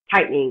Power,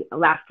 tightening,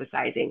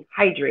 elasticizing,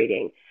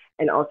 hydrating,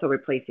 and also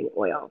replacing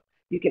oil.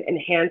 You can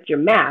enhance your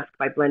mask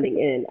by blending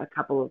in a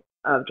couple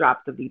of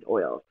drops of these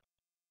oils.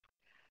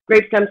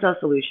 Grape stem cell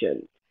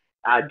solutions.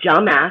 Gel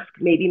mask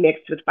may be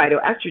mixed with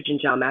phytoestrogen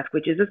gel mask,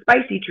 which is a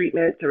spicy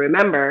treatment. So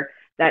remember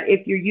that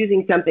if you're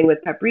using something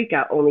with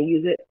paprika, only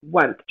use it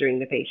once during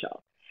the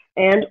facial.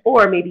 And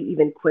or maybe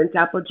even quince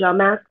apple gel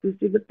mask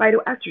boosted with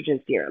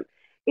phytoestrogen serum.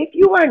 If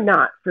you are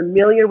not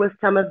familiar with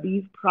some of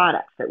these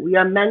products that we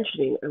are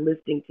mentioning or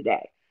listing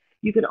today,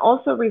 you can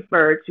also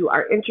refer to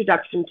our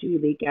Introduction to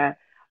ilike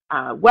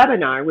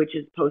webinar, which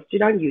is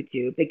posted on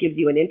YouTube, that gives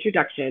you an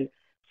introduction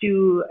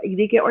to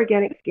ilike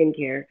organic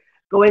skincare,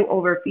 going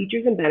over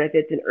features and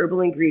benefits and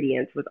herbal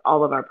ingredients with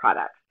all of our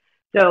products.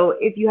 So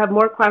if you have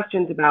more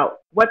questions about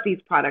what these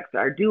products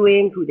are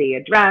doing, who they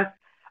address,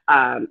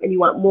 and you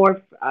want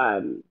more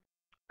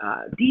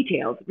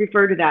details,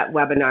 refer to that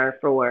webinar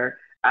for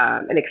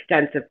an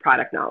extensive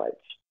product knowledge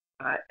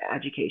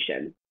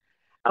education.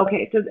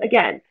 Okay, so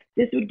again,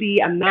 this would be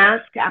a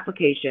mask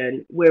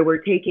application where we're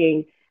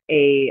taking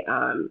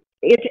an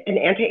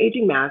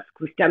anti-aging mask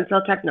with stem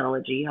cell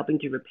technology, helping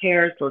to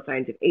repair slow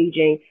signs of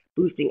aging,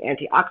 boosting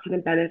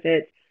antioxidant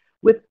benefits,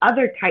 with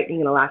other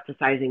tightening and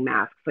elasticizing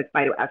masks like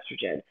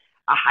phytoestrogen.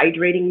 A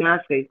hydrating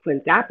mask like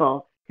quince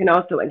apple can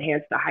also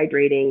enhance the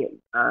hydrating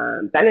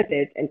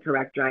benefits and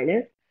correct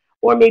dryness,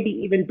 or maybe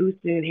even boost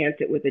and enhance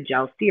it with a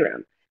gel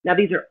serum. Now,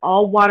 these are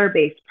all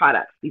water-based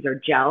products. These are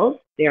gels.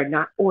 They are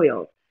not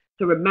oils.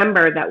 So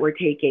remember that we're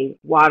taking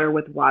water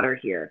with water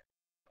here.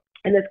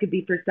 And this could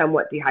be for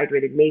somewhat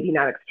dehydrated, maybe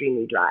not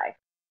extremely dry.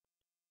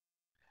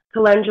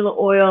 Calendula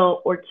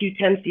oil or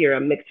Q10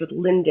 serum mixed with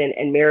linden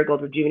and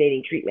marigold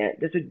rejuvenating treatment.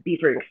 This would be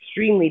for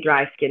extremely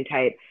dry skin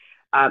type,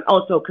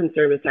 also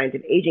concerned with signs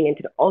of aging, and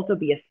could also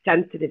be a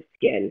sensitive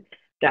skin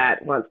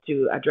that wants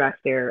to address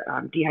their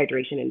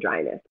dehydration and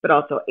dryness, but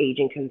also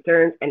aging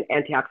concerns and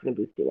antioxidant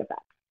boosting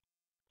effects.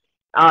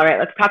 All right,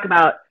 let's talk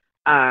about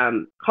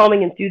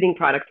calming and soothing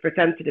products for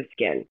sensitive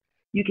skin.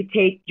 You could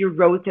take your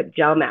rosehip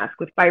gel mask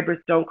with fibrous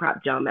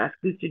stonecrop gel mask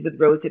boosted with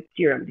rosehip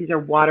serum. These are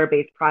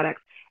water-based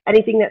products.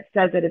 Anything that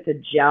says that it's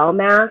a gel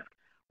mask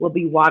will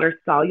be water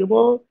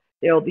soluble.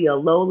 There will be a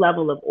low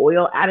level of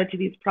oil added to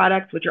these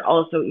products, which are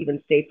also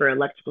even safe for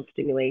electrical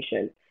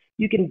stimulation.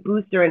 You can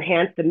boost or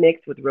enhance the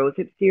mix with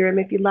rosehip serum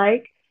if you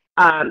like.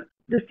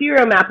 The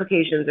serum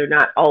applications are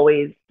not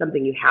always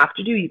something you have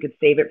to do. You could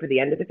save it for the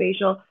end of the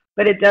facial,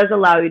 but it does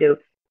allow you to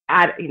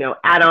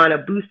add on a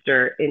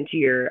booster into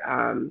your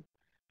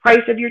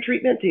price of your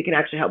treatment, so you can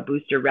actually help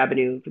boost your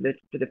revenue for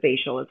the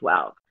facial as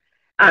well.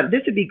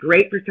 This would be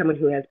great for someone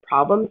who has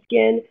problem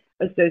skin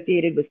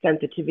associated with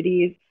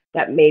sensitivities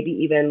that maybe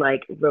even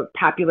like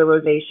papular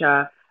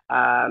rosacea,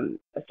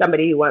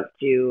 somebody who wants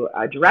to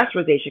address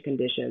rosacea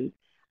conditions,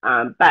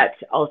 but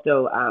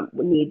also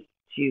needs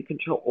to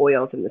control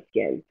oils in the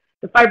skin.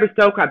 The fibrous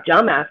stonecrop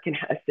gel mask can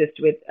assist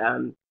with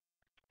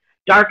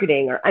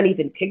darkening or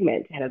uneven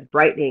pigment and has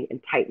brightening and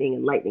tightening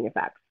and lightening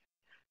effects.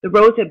 The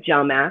rosehip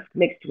gel mask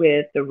mixed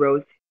with the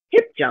rose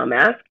hip gel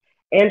mask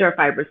and our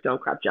fibrous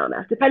stonecrop gel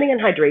mask, depending on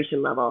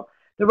hydration level.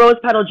 The rose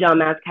petal gel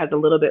mask has a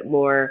little bit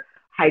more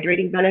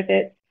hydrating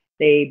benefits.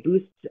 They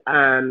boost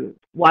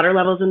water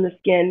levels in the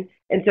skin,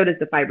 and so does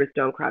the fibrous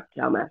stonecrop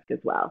gel mask as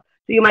well.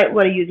 So you might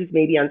want to use this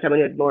maybe on someone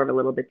who's more of a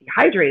little bit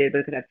dehydrated,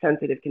 but could have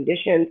sensitive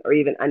conditions or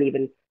even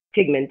uneven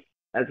pigment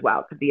as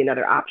well. Could be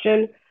another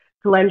option.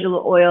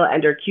 Calendula oil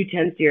and our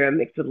Q10 serum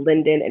mixed with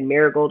linden and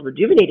marigold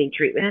rejuvenating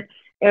treatment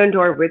and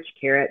or rich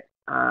carrot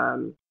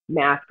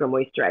mask or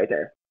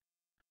moisturizer.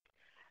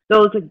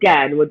 Those,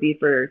 again, would be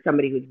for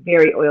somebody who's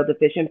very oil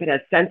deficient but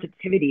has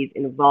sensitivities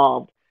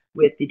involved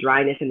with the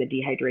dryness and the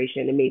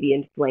dehydration and maybe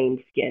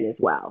inflamed skin as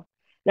well.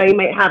 Now, you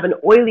might have an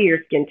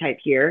oilier skin type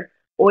here,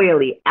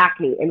 oily,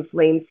 acne,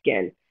 inflamed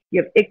skin.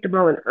 You have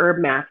ictabol and herb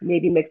mask,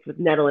 maybe mixed with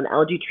nettle and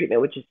algae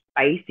treatment, which is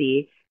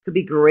spicy. Could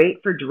be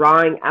great for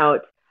drawing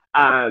out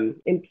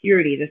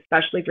impurities,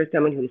 especially for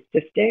someone who's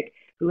cystic,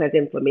 who has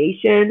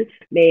inflammation,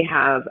 may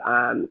have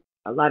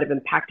a lot of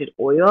impacted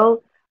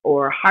oil,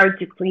 or hard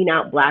to clean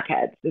out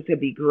blackheads. This would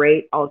be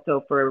great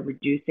also for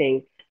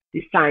reducing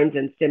the signs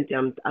and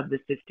symptoms of the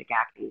cystic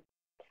acne.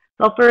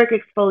 Sulfuric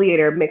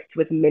exfoliator mixed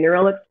with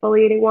mineral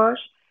exfoliating wash.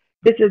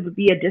 This would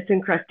be a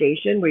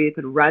disincrustation where you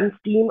could run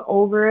steam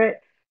over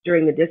it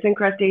during the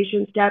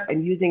disincrustation step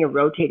and using a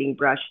rotating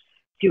brush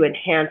to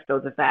enhance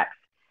those effects.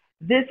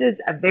 This is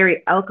a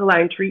very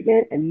alkaline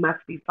treatment and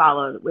must be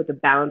followed with a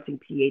balancing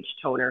pH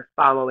toner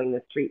following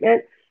this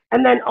treatment.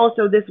 And then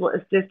also this will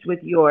assist with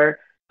your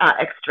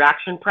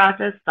extraction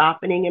process,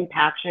 softening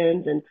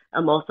impactions and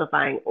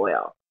emulsifying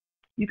oil.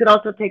 You could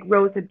also take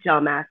rosehip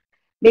gel mask,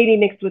 maybe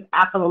mixed with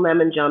apple and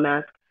lemon gel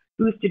mask,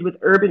 boosted with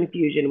herb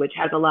infusion, which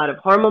has a lot of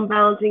hormone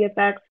balancing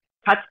effects,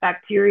 cuts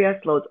bacteria,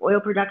 slows oil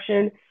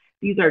production.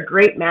 These are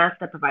great masks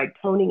that provide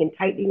toning and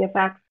tightening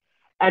effects,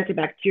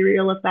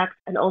 antibacterial effects,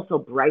 and also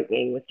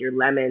brightening with your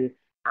lemon,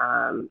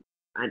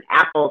 an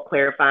apple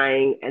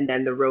clarifying, and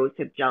then the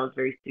rosehip gel is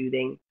very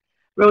soothing.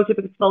 Rosehip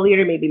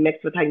exfoliator may be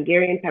mixed with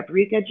Hungarian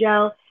paprika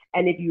gel,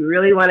 and if you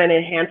really want to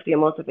enhance the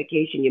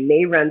emulsification, you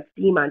may run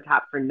steam on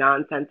top for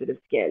non-sensitive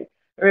skin.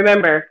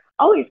 Remember,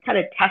 always kind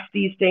of test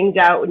these things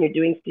out when you're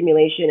doing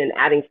stimulation and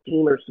adding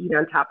steam or heat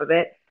on top of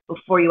it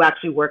before you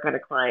actually work on a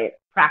client.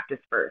 Practice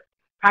first.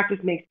 Practice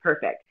makes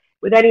perfect.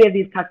 With any of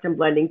these custom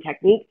blending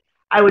techniques,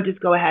 I would just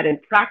go ahead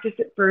and practice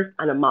it first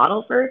on a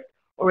model first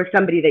or with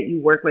somebody that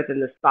you work with in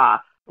the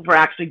spa before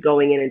actually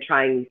going in and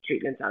trying these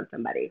treatments on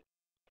somebody.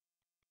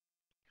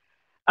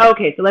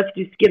 Okay, so let's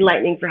do skin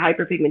lightening for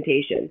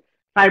hyperpigmentation.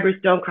 Fibrous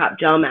stonecrop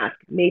gel mask,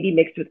 maybe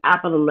mixed with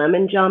apple and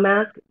lemon gel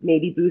mask,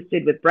 maybe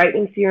boosted with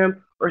brightening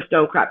serum or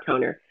stonecrop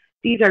toner.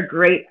 These are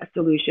great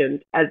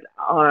solutions as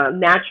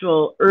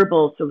natural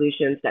herbal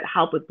solutions that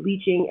help with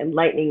bleaching and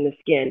lightening the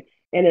skin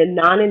in a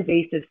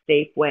non-invasive,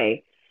 safe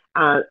way.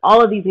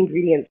 All of these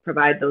ingredients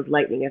provide those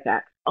lightening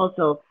effects.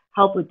 Also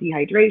help with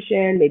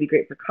dehydration, maybe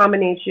great for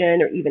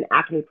combination or even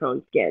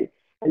acne-prone skin,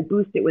 and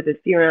boost it with a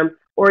serum,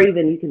 or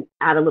even you can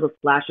add a little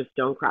splash of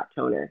stonecrop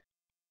toner.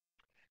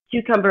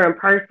 Cucumber and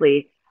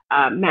parsley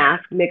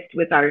mask mixed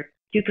with our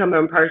cucumber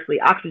and parsley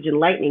oxygen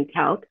lightening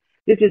talc.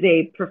 This is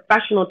a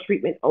professional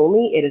treatment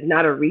only. It is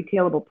not a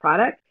retailable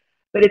product,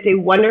 but it's a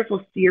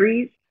wonderful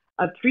series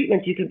of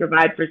treatments you can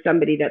provide for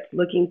somebody that's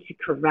looking to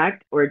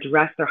correct or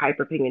address their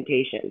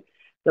hyperpigmentation.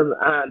 So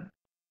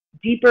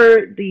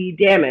deeper the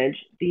damage,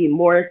 the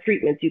more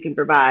treatments you can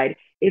provide.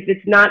 If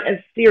it's not as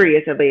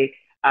serious of a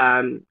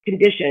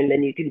condition,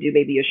 then you can do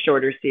maybe a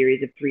shorter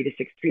series of 3 to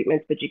 6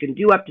 treatments, but you can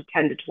do up to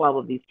 10 to 12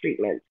 of these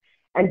treatments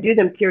and do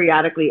them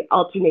periodically,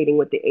 alternating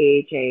with the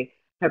AHA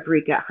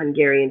paprika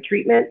Hungarian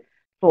treatment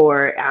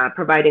for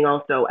providing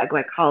also a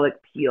glycolic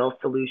peel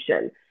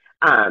solution.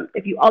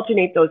 If you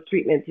alternate those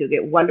treatments, you'll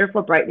get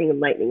wonderful brightening and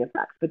lightening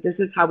effects. But this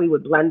is how we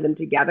would blend them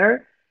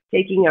together,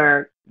 taking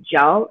our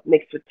gel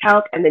mixed with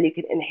talc, and then you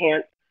can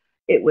enhance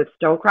it with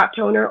stone crop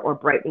toner or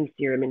brightening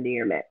serum into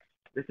your mix.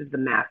 This is the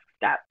mask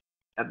step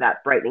of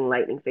that brightening,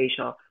 lightening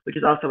facial, which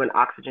is also an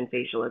oxygen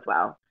facial as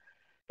well.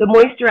 The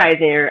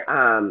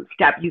moisturizer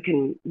step, you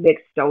can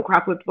mix stone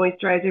crop whipped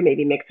moisturizer,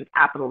 maybe mix with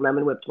apple and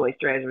lemon whipped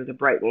moisturizer as a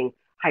brightening,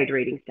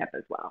 hydrating step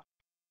as well.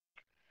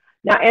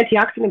 Now,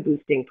 antioxidant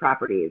boosting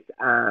properties.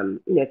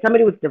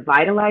 Somebody with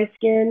devitalized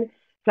skin,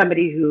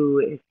 somebody who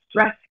is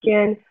stressed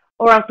skin,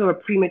 or also a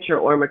premature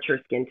or mature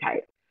skin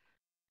type.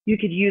 You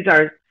could use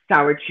our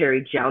sour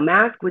cherry gel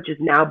mask, which is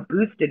now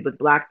boosted with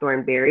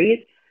blackthorn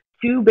berries,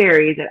 two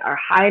berries that are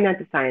high in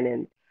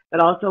anthocyanins that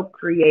also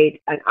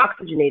create an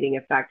oxygenating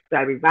effect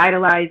by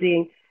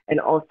revitalizing, and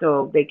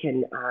also they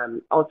can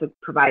also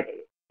provide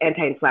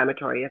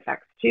anti-inflammatory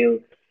effects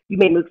too. You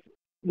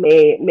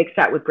may mix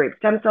that with grape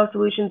stem cell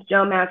solutions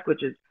gel mask,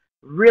 which is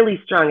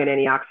really strong in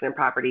antioxidant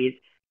properties,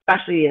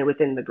 especially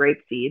within the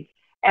grape seeds,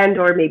 and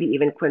or maybe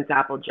even quince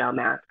apple gel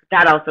mask.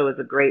 That also is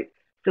a great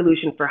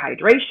solution for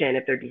hydration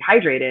if they're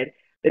dehydrated,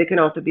 but it can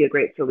also be a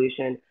great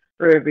solution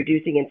for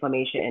reducing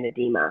inflammation and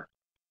edema.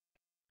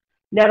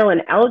 Nettle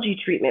and algae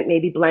treatment may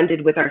be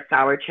blended with our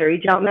sour cherry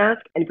gel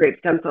mask and grape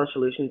stem cell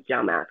solutions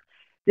gel mask.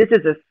 This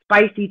is a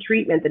spicy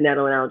treatment, the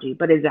nettle and algae,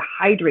 but is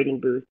a hydrating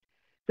boost.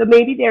 So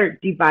maybe they're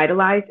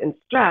devitalized and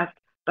stressed,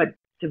 but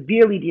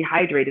severely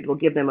dehydrated will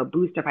give them a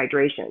boost of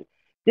hydration.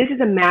 This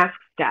is a mask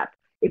step.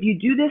 If you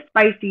do this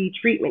spicy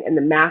treatment in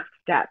the mask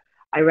step,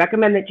 I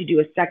recommend that you do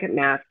a second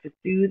mask to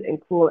soothe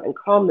and cool and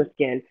calm the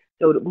skin.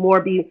 So it would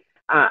more be,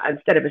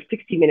 instead of a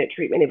 60-minute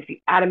treatment, if you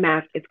add a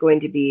mask, it's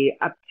going to be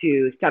up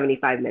to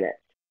 75 minutes.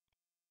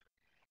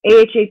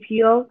 AHA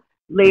peel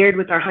layered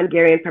with our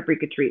Hungarian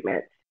paprika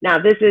treatment. Now,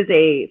 this is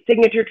a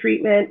signature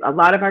treatment. A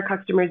lot of our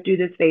customers do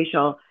this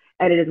facial,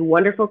 and it is a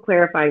wonderful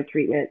clarifying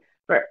treatment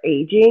for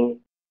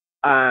aging,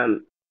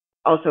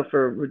 also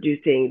for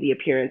reducing the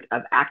appearance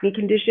of acne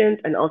conditions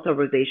and also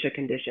rosacea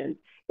conditions.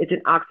 It's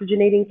an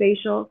oxygenating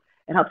facial.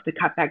 It helps to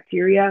cut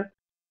bacteria,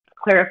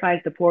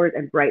 clarifies the pores,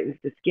 and brightens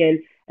the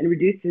skin, and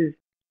reduces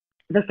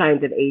the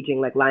signs of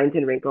aging like lines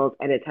and wrinkles,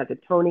 and it has a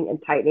toning and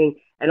tightening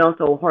and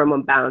also a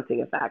hormone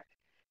balancing effect.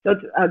 So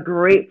it's a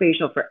great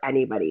facial for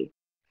anybody.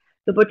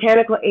 The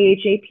botanical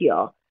AHA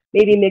peel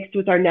may be mixed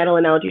with our nettle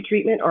and algae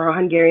treatment or our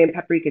Hungarian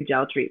paprika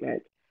gel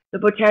treatment. The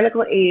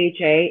botanical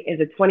AHA is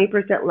a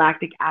 20%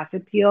 lactic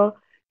acid peel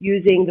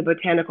using the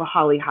botanical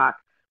hollyhock,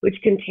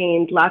 which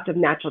contains lots of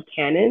natural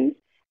tannins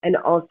and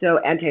also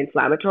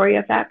anti-inflammatory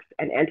effects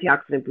and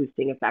antioxidant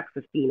boosting effects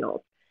of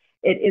phenols.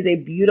 It is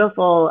a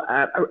beautiful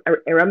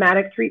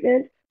aromatic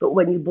treatment, but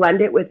when you blend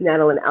it with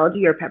nettle and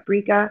algae or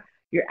paprika,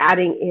 you're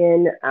adding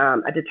in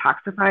a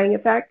detoxifying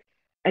effect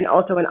and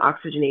also an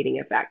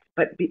oxygenating effect,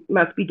 but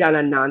must be done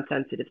on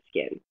non-sensitive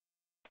skin.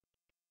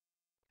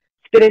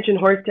 Spinach and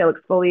horsetail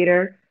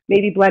exfoliator may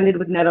be blended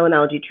with nettle and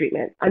algae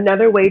treatment.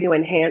 Another way to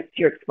enhance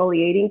your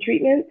exfoliating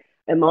treatment,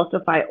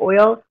 emulsify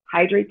oil,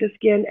 hydrate the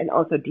skin, and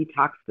also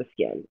detox the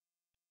skin.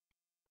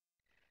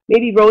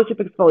 Maybe rosehip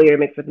exfoliator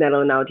mixed with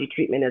nettle and algae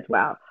treatment as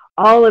well.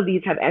 All of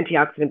these have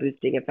antioxidant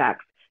boosting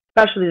effects,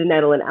 especially the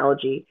nettle and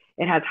algae.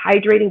 It has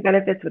hydrating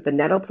benefits with the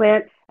nettle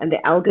plant, and the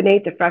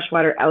alginate, the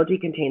freshwater algae,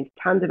 contains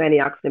tons of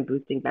antioxidant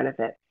boosting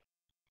benefits.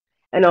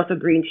 And also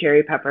green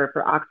cherry pepper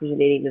for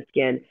oxygenating the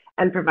skin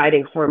and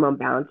providing hormone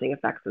balancing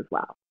effects as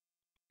well.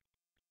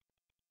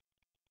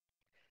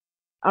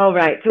 All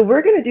right, so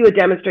we're going to do a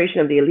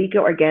demonstration of the Ilike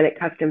Organic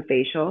Custom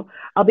Facial.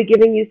 I'll be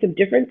giving you some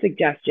different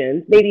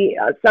suggestions, maybe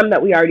some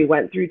that we already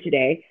went through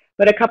today,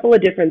 but a couple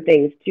of different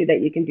things too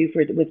that you can do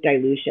with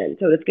dilution.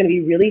 So it's going to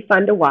be really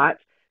fun to watch.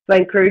 So I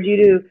encourage you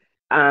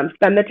to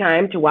spend the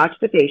time to watch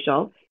the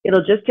facial.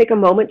 It'll just take a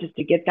moment just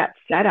to get that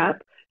set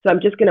up. So I'm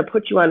just going to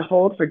put you on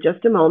hold for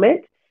just a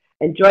moment.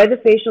 Enjoy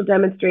the facial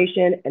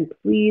demonstration, and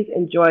please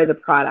enjoy the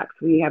products.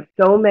 We have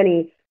so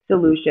many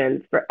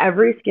solutions for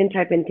every skin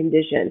type and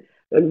condition,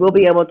 and we'll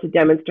be able to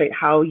demonstrate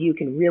how you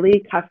can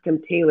really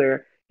custom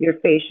tailor your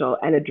facial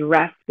and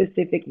address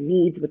specific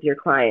needs with your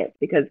clients,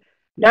 because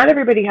not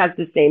everybody has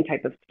the same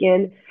type of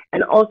skin,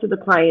 and also the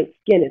client's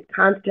skin is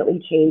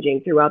constantly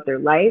changing throughout their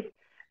life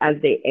as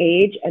they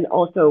age, and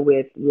also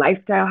with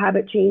lifestyle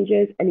habit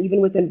changes and even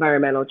with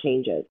environmental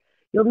changes.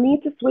 You'll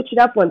need to switch it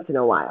up once in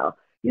a while.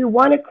 You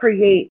want to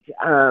create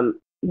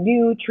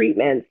new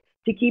treatments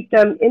to keep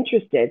them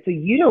interested so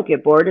you don't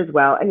get bored as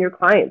well and your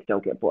clients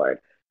don't get bored.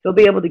 So I'll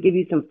be able to give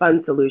you some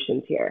fun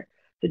solutions here.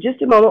 So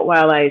just a moment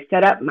while I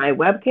set up my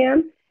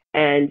webcam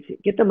and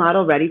get the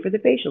model ready for the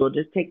facial.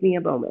 It'll just take me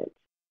a moment.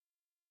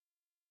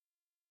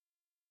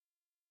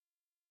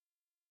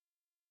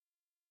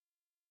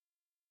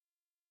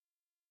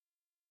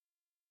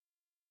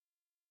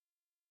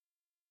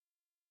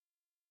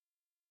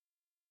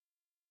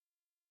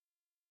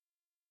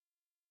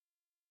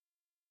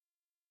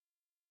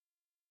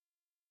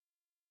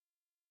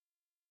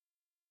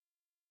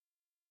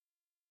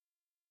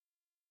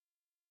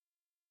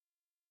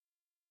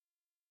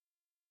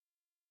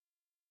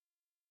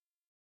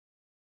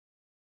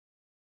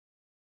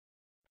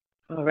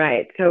 All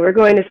right, so we're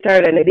going to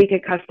start an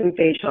ilike custom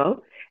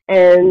facial,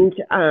 and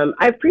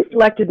I've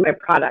pre-selected my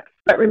products.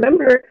 But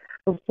remember,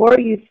 before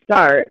you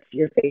start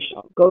your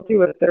facial, go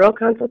through a thorough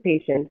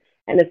consultation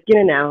and a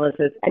skin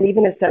analysis and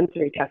even a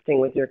sensory testing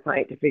with your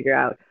client to figure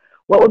out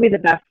what will be the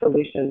best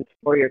solutions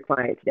for your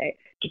client today.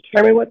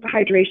 Determine what the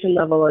hydration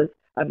level is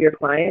of your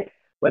client,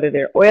 whether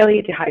they're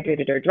oily,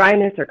 dehydrated, or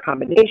dryness, or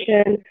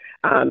combination,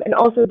 and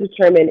also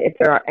determine if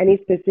there are any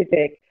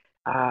specific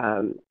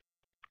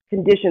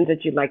conditions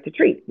that you'd like to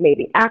treat.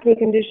 Maybe acne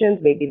conditions,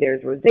 maybe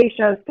there's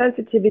rosacea,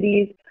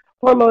 sensitivities,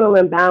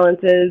 hormonal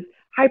imbalances,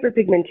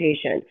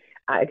 hyperpigmentation,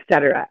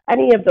 etc.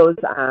 Any of those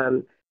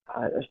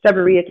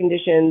seborrhea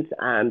conditions,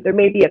 there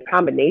may be a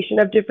combination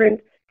of different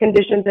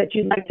conditions that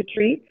you'd like to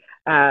treat,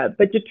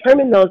 but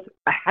determine those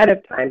ahead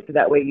of time so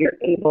that way you're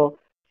able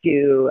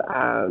to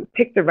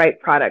pick the right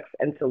products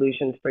and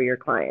solutions for your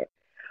client.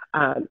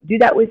 Do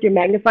that with your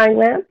magnifying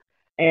lamp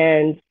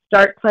and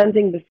start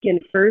cleansing the skin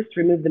first,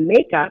 remove the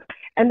makeup,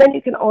 and then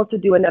you can also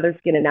do another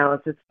skin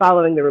analysis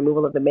following the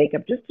removal of the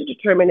makeup just to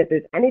determine if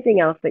there's anything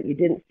else that you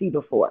didn't see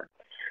before.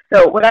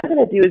 So what I'm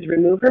going to do is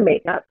remove her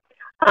makeup.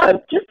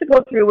 Just to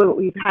go through what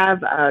we have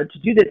to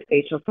do this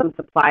facial, some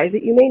supplies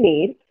that you may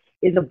need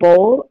is a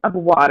bowl of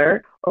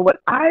water, or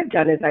what I've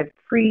done is I've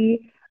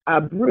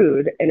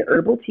pre-brewed an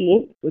herbal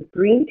tea with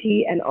green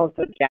tea and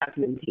also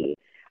jasmine tea.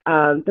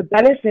 The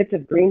benefits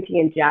of green tea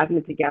and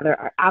jasmine together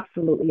are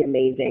absolutely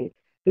amazing.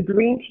 The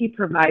green tea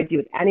provides you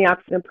with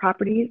antioxidant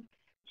properties.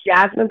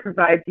 Jasmine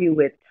provides you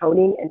with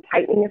toning and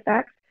tightening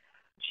effects.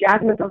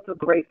 Jasmine is also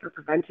great for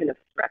prevention of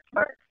stretch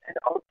marks and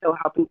also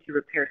helping to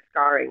repair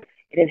scarring.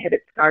 It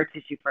inhibits scar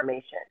tissue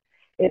formation.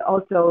 It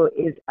also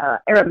is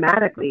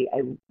aromatically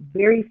a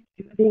very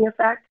soothing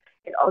effect.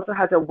 It also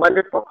has a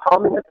wonderful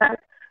calming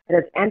effect. It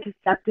has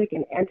antiseptic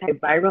and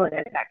antiviral and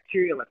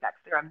antibacterial effects.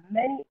 There are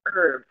many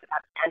herbs that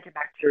have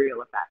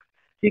antibacterial effects.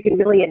 So you can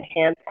really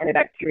enhance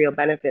antibacterial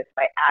benefits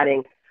by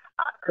adding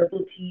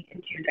herbal tea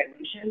into your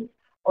dilution,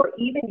 or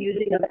even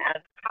using them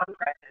as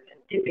compresses and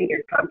dipping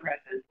your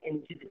compresses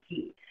into the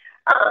tea.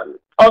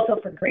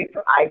 Also great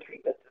for eye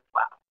treatments as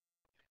well.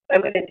 What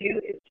I'm going to do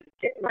is just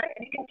dip my,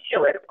 and you can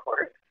chill it, of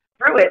course.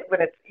 Brew it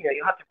when it's,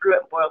 you'll have to brew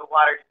it and boil the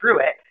water to brew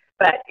it.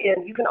 But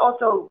you can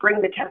also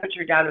bring the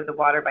temperature down of the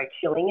water by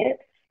chilling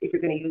it if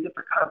you're going to use it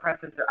for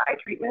compresses or eye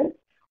treatments.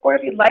 Or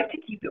if you'd like to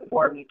keep it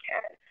warm, you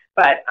can.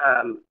 But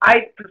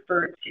I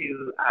prefer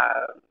to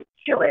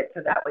chill it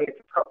so that way it's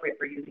appropriate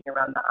for using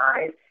around the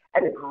eyes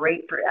and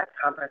great for as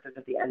compresses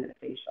at the end of the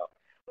facial.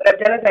 What I've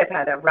done is I've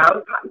had a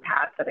round cotton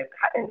pad that I've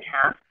cut in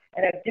half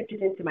and I've dipped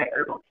it into my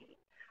herbal tea.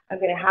 I'm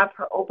going to have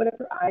her open up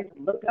her eyes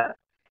and look up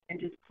and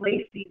just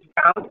place these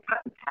round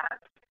cotton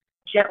pads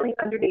gently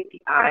underneath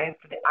the eye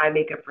for the eye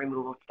makeup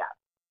removal step.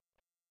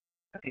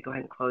 Okay, go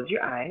ahead and close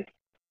your eyes.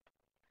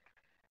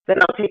 Then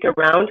I'll take a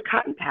round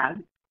cotton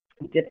pad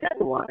and dip that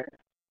in water.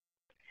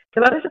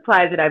 Some other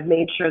supplies that I've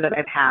made sure that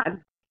I've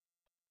had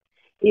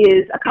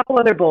is a couple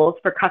other bowls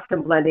for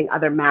custom blending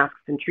other masks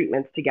and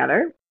treatments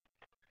together.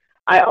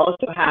 I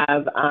also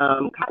have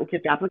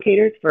cotton-tipped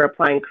applicators for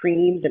applying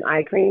creams and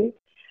eye creams.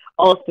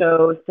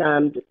 Also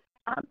some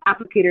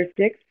applicator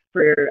sticks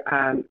for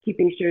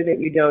keeping sure that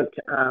you don't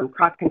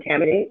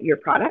cross-contaminate your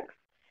products.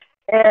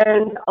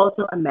 And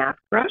also a mask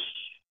brush.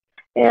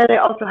 And I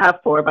also have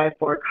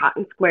 4x4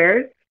 cotton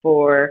squares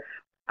for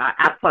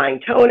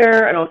applying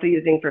toner and also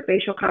using for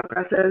facial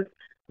compresses,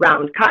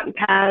 round cotton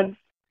pads,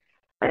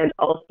 and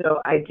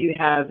also I do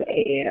have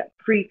a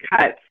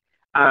pre-cut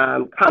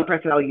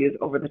compress that I'll use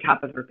over the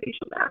top of her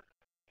facial mask.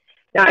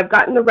 Now I've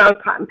gotten the round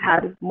cotton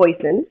pad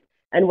moistened,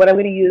 and what I'm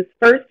going to use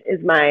first is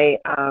my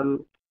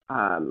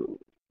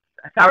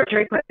sour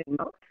cherry cleansing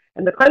milk,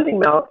 and the cleansing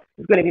milk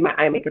is going to be my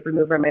eye makeup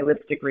remover and my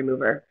lipstick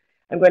remover.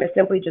 I'm going to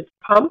simply just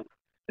pump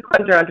the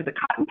cleanser onto the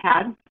cotton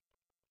pad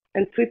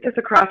and sweep this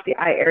across the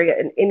eye area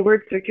in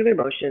inward circular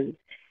motions,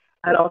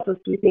 and also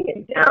sweeping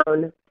it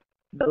down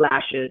the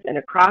lashes and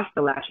across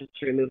the lashes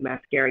to remove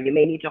mascara. You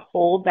may need to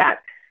hold that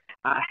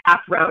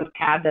half round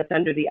pad that's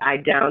under the eye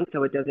down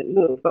so it doesn't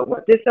move. But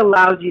what this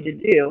allows you to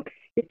do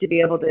is to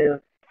be able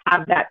to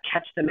have that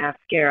catch the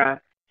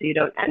mascara so you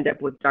don't end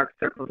up with dark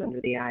circles under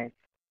the eyes.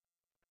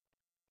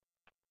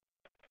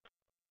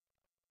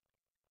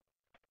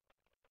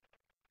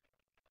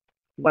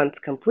 Once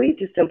complete,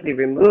 just simply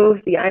remove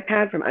the eye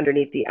pad from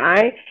underneath the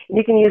eye. And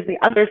you can use the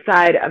other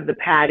side of the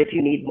pad if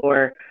you need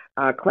more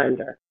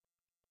cleanser.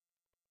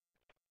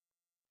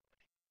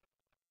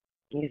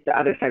 Use the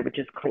other side, which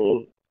is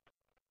clean.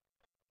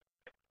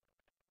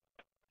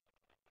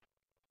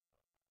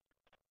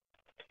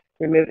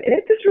 Remove, and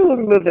this will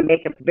remove the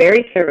makeup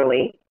very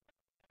thoroughly,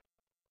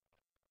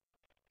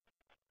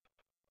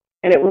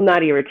 and it will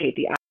not irritate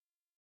the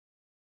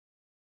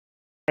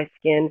eye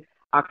skin,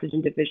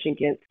 oxygen deficient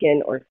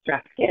skin, or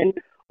stressed skin,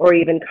 or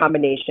even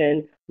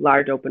combination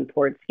large open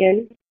pored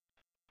skin.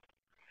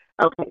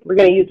 Okay, we're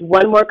going to use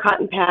one more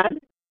cotton pad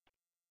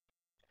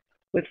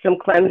with some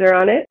cleanser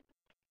on it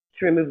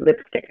to remove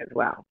lipstick as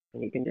well.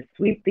 And you can just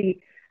sweep the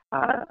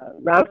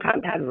round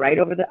cotton pad right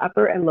over the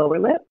upper and lower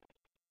lip.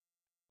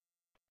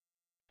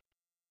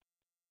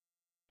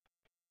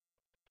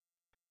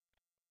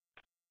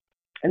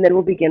 And then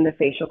we'll begin the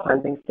facial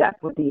cleansing step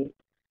with the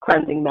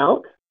cleansing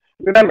milk.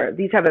 Remember,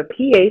 these have a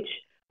pH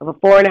of a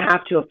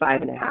 4.5 to a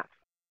 5.5.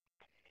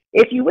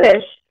 If you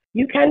wish,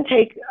 you can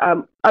take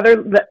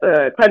other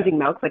cleansing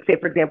milks, like say,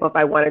 for example, if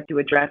I wanted to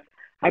address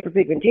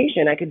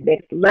hyperpigmentation, I could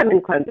mix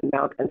lemon cleansing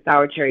milk and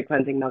sour cherry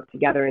cleansing milk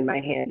together in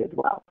my hand as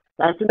well.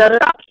 That's another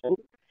option.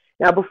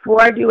 Now,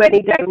 before I do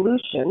any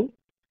dilution,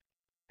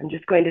 I'm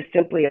just going to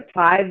simply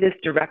apply this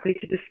directly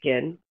to the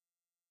skin.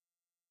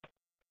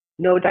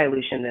 No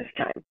dilution this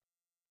time.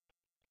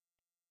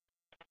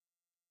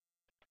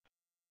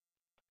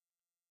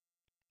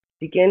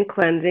 Begin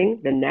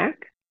cleansing the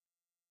neck,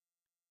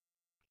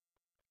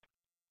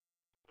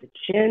 the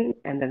chin,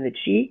 and then the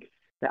cheeks,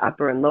 the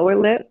upper and lower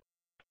lip.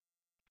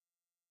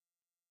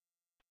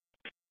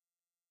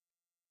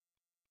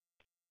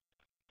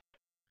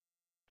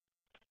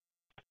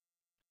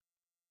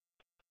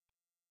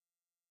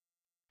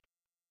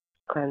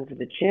 Cleanse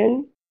the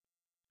chin,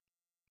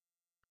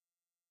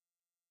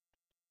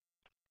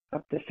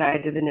 up the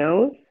sides of the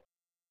nose.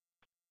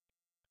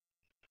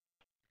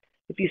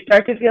 If you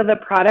start to feel the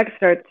product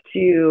starts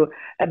to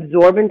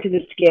absorb into the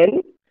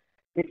skin,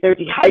 if they're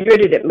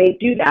dehydrated, it may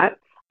do that.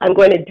 I'm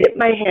going to dip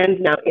my hands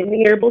now in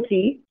the herbal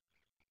tea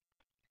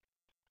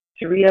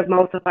to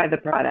re-emulsify the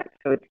product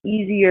so it's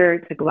easier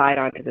to glide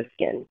onto the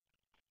skin.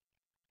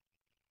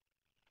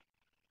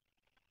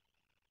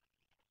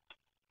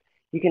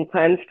 You can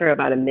cleanse for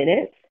about a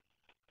minute.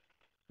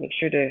 Make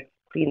sure to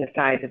clean the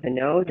sides of the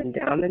nose and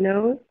down the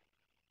nose.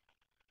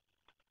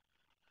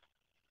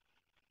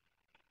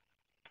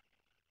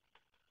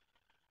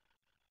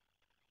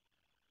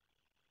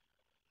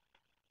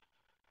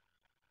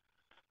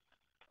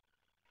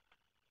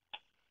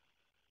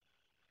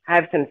 I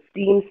have some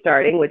steam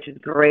starting, which is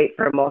great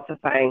for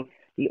emulsifying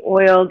the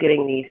oil,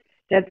 getting these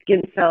dead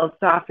skin cells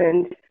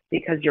softened,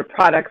 because your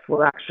products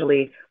will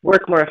actually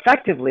work more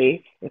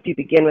effectively if you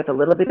begin with a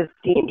little bit of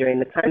steam during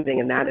the cleansing,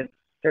 and that is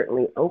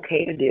certainly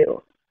okay to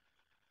do.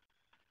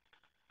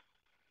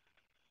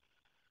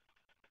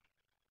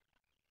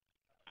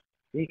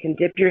 You can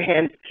dip your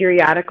hands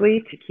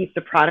periodically to keep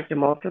the product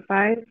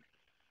emulsified.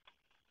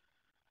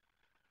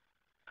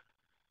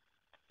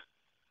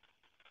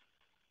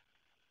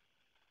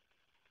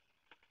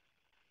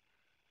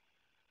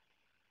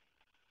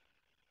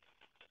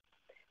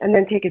 And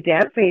then take a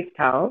damp face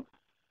towel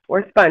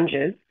or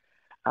sponges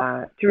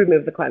to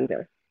remove the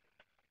cleanser.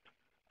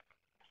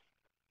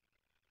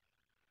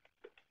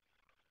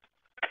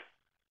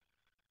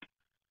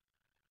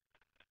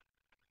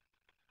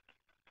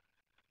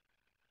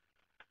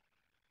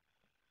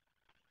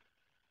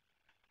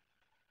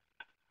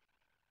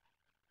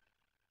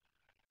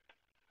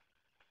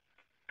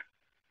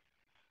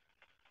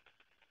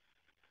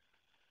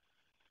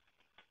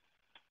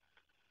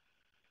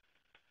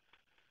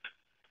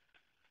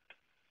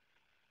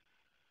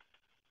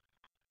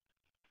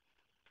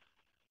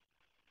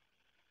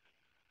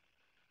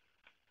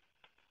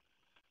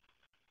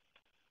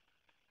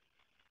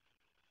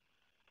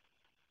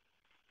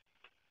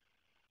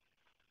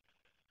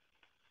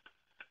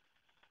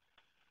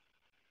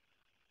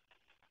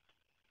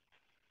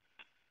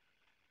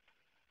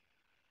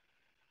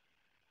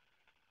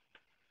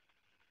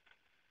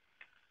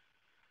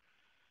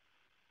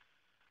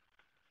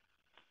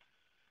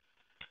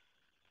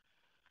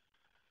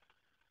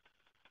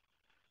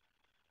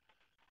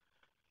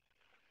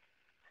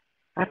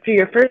 After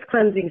your first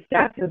cleansing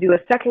step, you'll do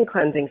a second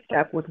cleansing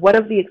step with one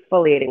of the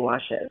exfoliating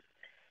washes.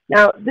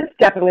 Now, this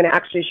step I'm going to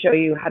actually show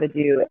you how to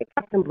do a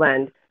custom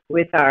blend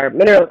with our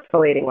mineral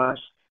exfoliating wash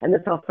and the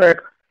sulfuric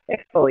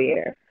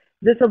exfoliator.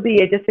 This will be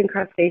a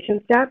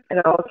disincrustation step, and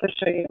I'll also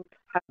show you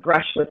how to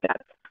brush with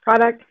that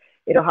product.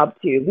 It'll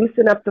help to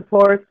loosen up the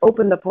pores,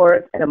 open the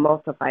pores, and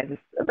emulsify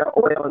the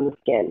oil in the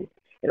skin.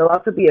 It'll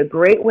also be a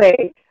great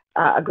way,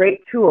 a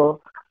great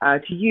tool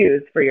to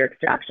use for your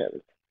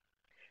extractions.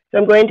 So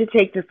I'm going to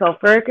take the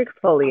sulfuric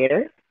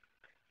exfoliator,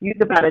 use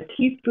about a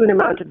teaspoon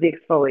amount of the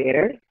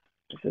exfoliator.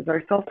 This is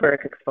our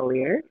sulfuric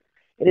exfoliator.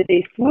 It is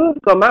a smooth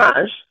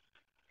gommage,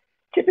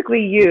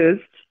 typically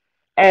used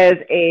as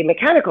a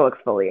mechanical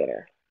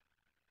exfoliator,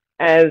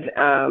 as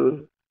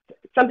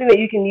something that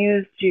you can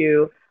use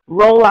to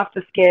roll off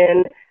the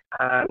skin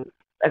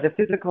as a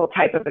physical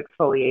type of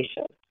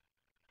exfoliation.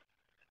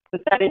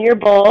 Put that in your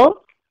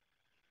bowl,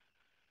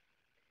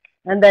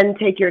 and then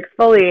take your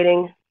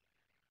exfoliating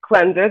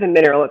cleanser, the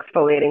mineral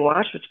exfoliating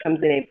wash, which comes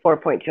in a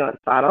 4.2 ounce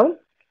bottle.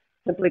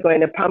 Simply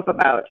going to pump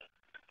about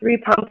 3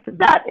 pumps of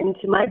that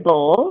into my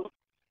bowl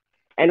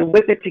and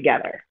whip it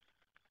together.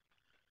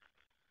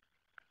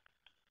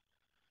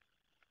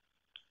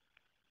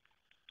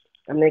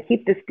 I'm going to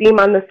keep the steam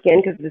on the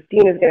skin because the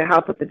steam is going to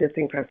help with the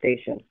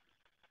disincrustation.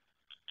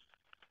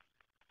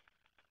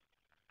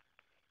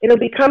 It'll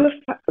become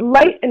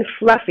light and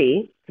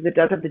fluffy because it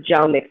does have the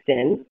gel mixed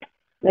in.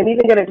 And I'm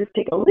even going to just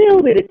take a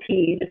little bit of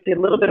tea, just a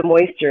little bit of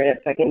moisture in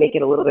it so I can make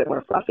it a little bit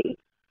more fluffy.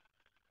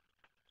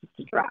 Just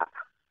a drop.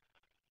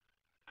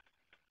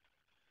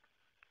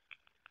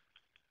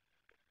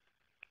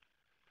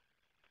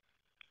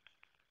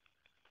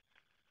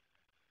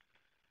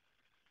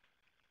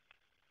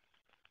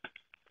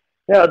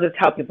 That'll just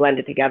help you blend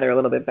it together a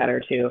little bit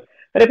better too.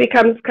 But it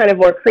becomes kind of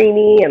more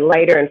creamy and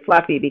lighter and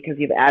fluffy because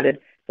you've added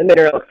the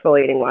mineral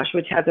exfoliating wash,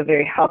 which has a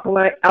very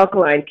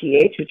alkaline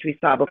pH, which we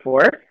saw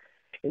before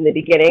in the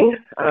beginning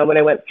when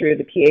I went through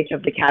the pH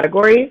of the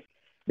categories.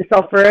 The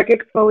sulfuric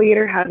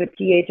exfoliator has a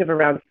pH of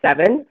around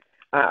 7,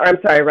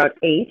 around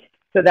 8.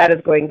 So that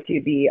is going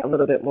to be a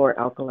little bit more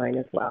alkaline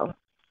as well,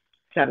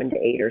 7 to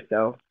 8 or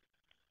so.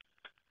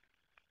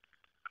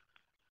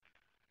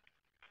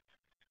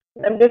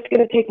 I'm just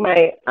going to take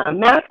my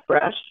mask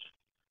brush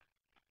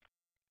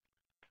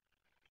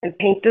and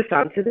paint this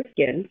onto the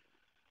skin.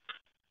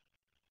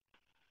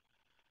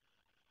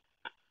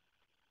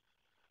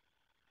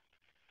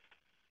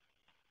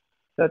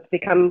 So it's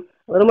become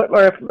a little bit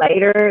more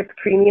lighter, it's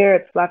creamier,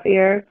 it's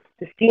fluffier.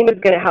 The steam is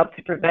going to help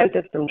to prevent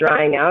this from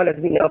drying out. As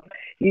we know, if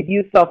you've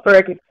used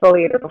sulfuric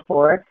exfoliator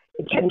before,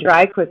 it can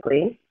dry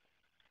quickly,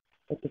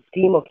 but the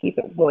steam will keep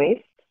it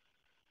moist.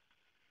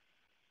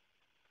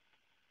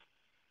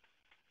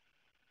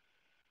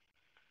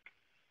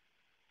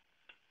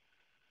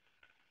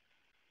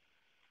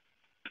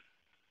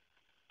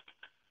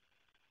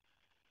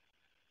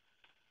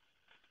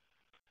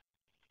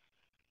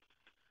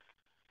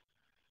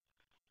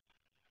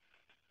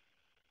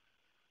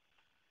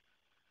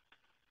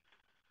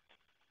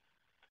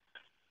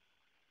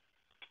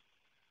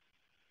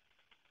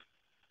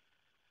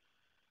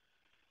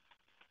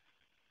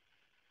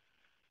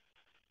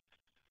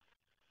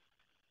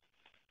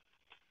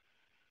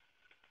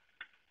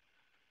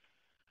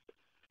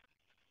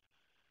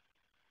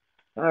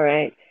 All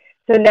right.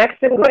 So next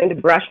I'm going to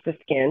brush the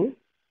skin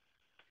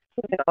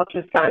with an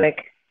ultrasonic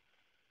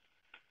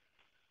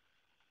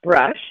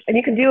brush. And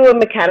you can do a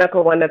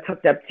mechanical one that's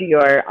hooked up to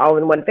your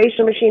all-in-one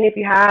facial machine if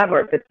you have,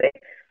 or if it's a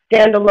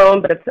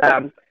standalone, but it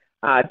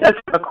does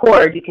have a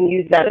cord, you can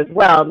use that as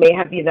well. It may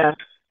have be the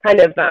kind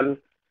of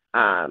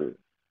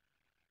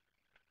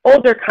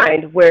older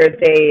kind where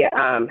they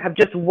have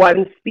just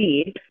one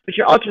speed, but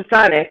your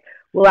ultrasonic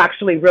will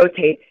actually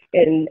rotate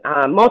in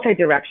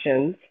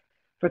multi-directions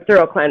for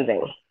thorough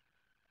cleansing.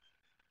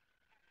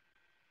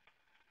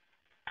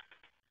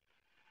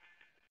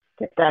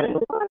 Get that in.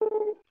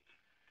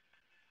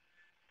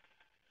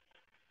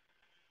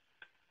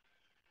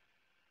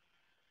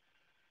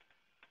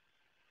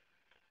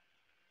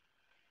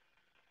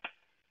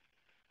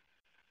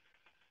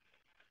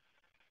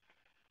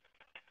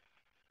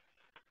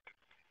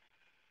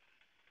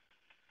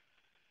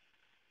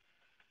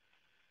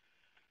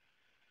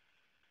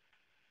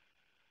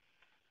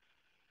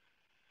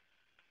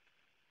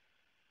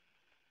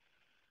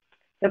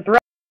 The brush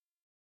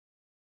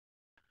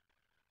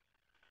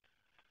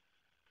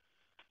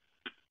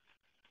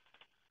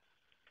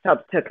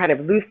helps to kind of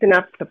loosen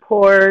up the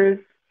pores,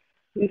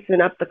 loosen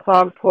up the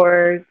clogged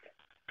pores,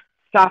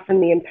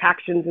 soften the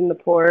impactions in the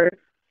pores.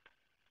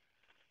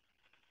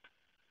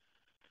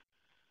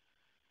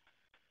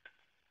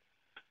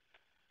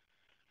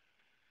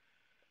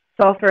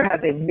 Sulfur has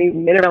a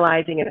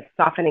mineralizing and a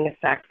softening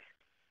effect,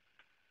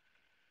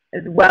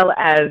 as well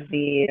as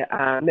the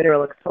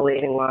mineral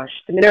exfoliating wash.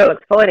 The mineral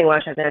exfoliating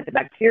wash has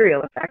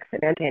antibacterial effects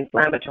and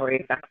anti-inflammatory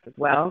effects as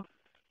well.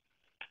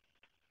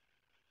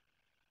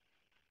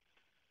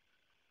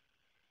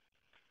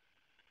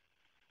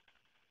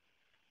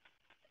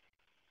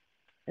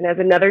 And as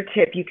another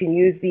tip, you can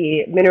use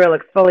the mineral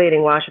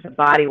exfoliating wash as a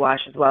body wash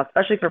as well,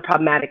 especially for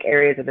problematic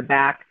areas of the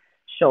back,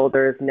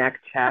 shoulders, neck,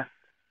 chest.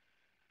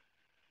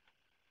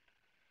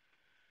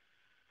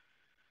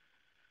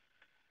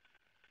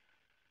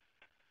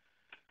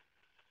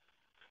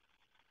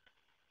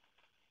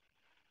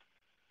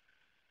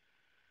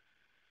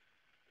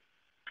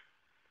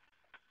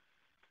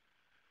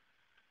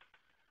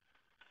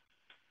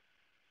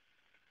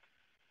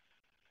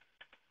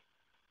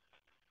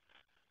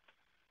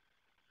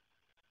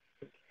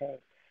 Okay.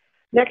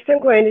 Next,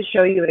 I'm going to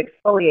show you an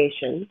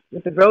exfoliation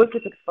with the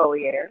rosehip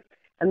exfoliator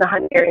and the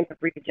Hungarian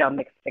paprika gel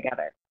mixed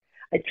together.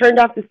 I turned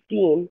off the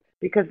steam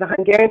because the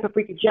Hungarian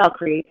paprika gel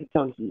creates its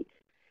own heat.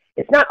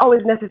 It's not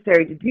always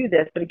necessary to do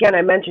this, but again,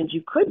 I mentioned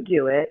you could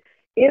do it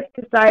if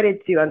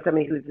decided to on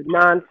somebody who's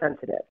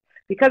non-sensitive.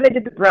 Because I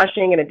did the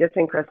brushing and a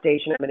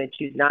disincrustation, I'm going to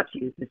choose not to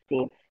use the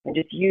steam and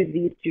just use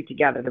these two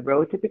together. The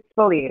rosehip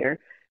exfoliator,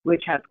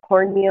 which has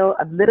cornmeal,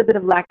 a little bit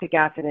of lactic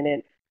acid in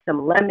it,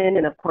 some lemon,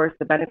 and of course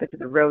the benefits of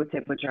the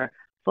rosehip, which are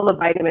full of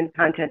vitamin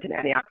content and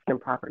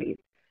antioxidant properties.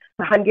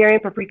 The Hungarian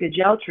paprika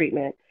gel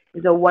treatment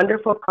is a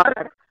wonderful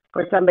product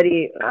for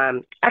somebody,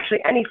 actually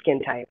any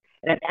skin type.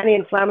 It has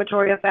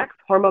anti-inflammatory effects,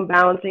 hormone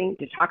balancing,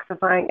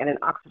 detoxifying, and an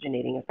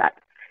oxygenating effect.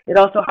 It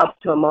also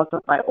helps to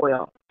emulsify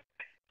oil.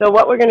 So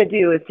what we're going to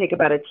do is take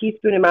about a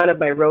teaspoon amount of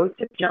my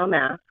rosehip gel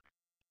mask,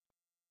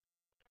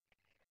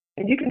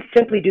 and you can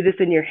simply do this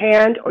in your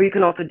hand, or you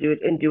can also do it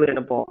in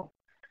a bowl.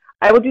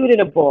 I will do it in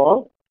a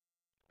bowl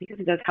because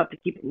it does help to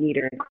keep it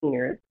neater and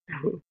cleaner.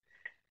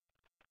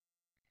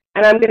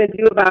 And I'm going to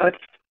do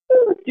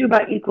let's do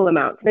about equal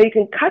amounts. Now you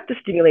can cut the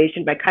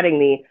stimulation by cutting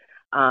the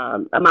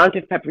amount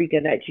of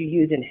paprika that you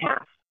use in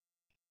half.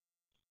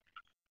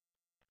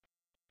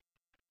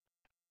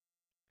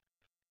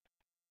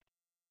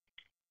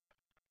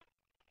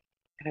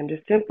 And I'm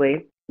just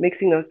simply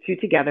mixing those two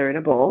together in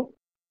a bowl.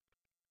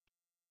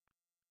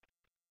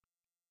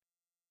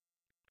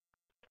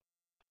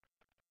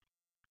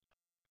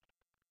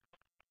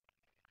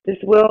 This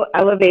will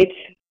elevate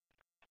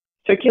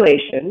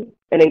circulation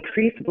and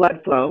increase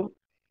blood flow,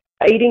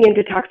 aiding in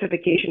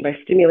detoxification by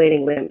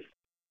stimulating lymph.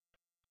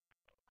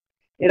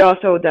 It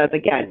also does,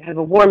 again, have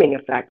a warming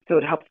effect, so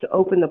it helps to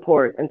open the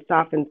pores and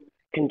softens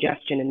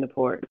congestion in the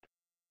pores.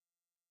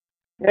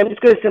 And I'm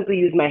just going to simply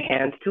use my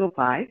hands to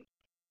apply.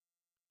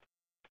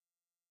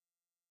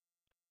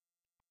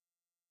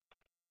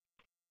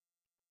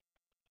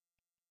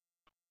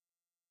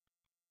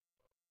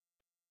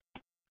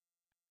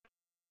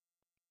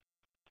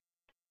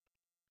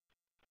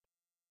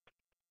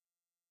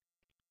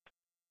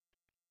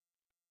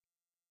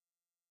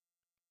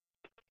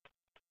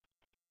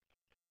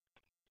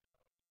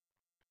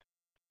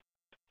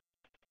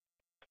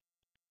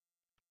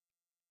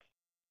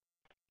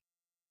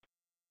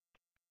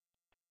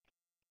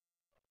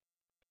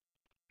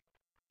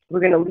 We're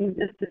going to leave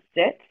this to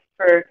sit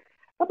for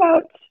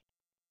about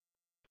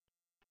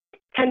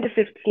 10 to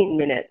 15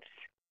 minutes.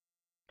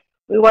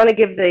 We want to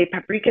give the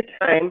paprika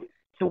time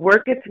to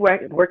work its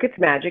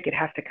magic. It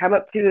has to come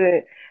up to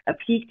a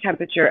peak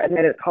temperature, and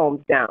then it calms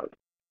down.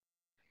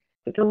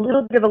 It's a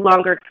little bit of a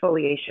longer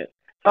exfoliation.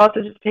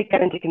 Also, just take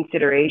that into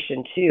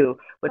consideration too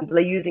when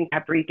using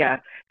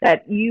paprika,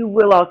 that you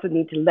will also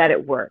need to let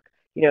it work.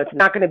 You know, it's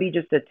not going to be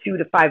just a 2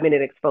 to 5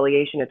 minute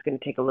exfoliation. It's going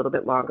to take a little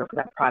bit longer for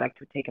that product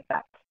to take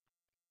effect.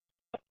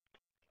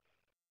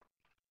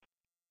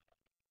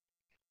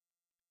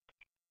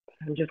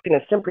 I'm just going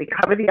to simply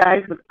cover the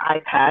eyes with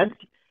eye pads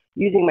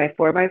using my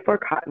 4x4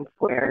 cotton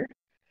square.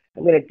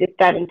 I'm going to dip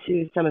that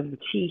into some of the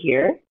tea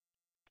here.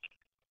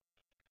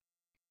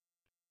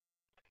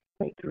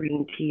 My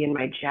green tea and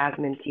my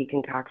jasmine tea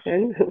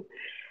concoction.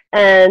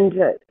 And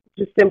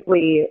just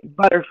simply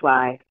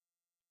butterfly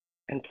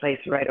and place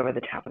right over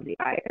the top of the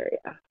eye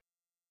area.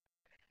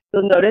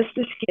 You'll notice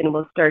the skin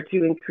will start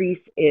to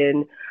increase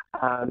in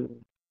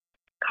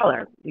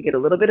color. You get a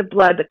little bit of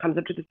blood that comes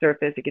up to the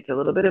surface. It gets a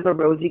little bit of a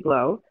rosy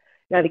glow.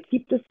 Now, to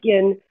keep the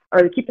skin,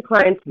 or to keep the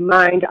client's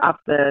mind off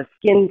the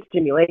skin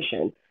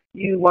stimulation,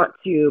 you want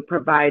to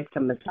provide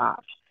some massage.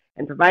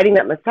 And providing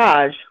that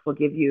massage will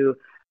give you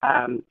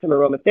some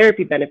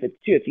aromatherapy benefits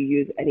too if you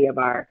use any of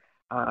our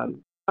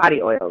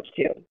body oils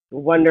too. A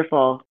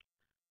wonderful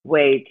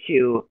way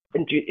to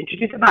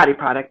introduce a body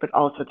product, but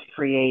also to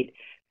create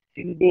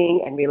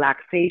soothing and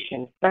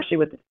relaxation, especially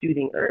with the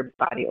soothing herbs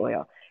body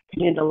oil. It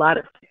contains a lot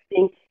of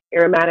soothing,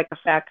 aromatic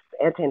effects,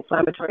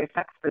 anti-inflammatory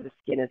effects for the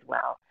skin as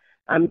well.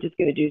 I'm just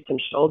going to do some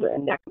shoulder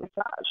and neck massage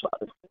while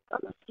this is on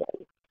the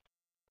skin.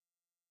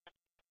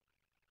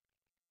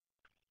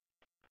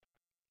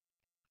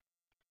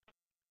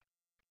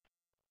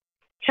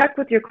 Check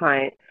with your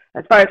client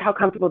as far as how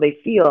comfortable they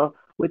feel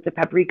with the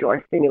paprika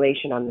or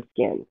stimulation on the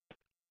skin.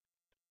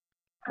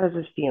 How's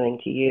this feeling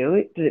to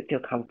you? Does it feel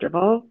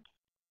comfortable?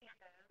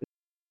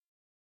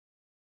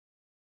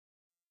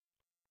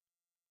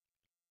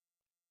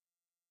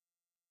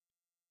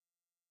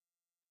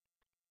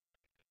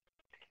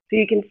 So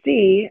you can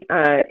see,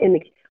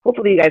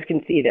 hopefully you guys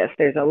can see this.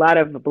 There's a lot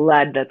of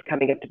blood that's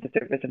coming up to the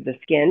surface of the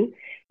skin.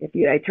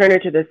 I turn her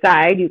to the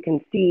side, you can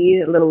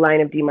see a little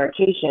line of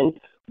demarcation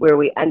where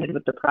we ended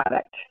with the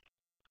product.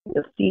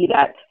 You'll see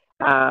that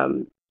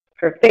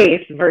her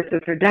face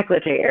versus her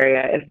décolleté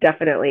area is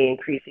definitely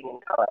increasing in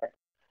color.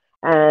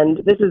 And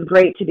this is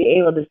great to be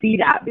able to see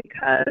that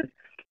because,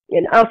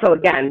 and also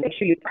again, make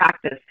sure you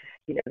practice,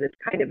 this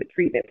kind of a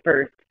treatment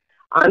first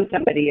on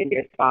somebody in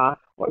your spa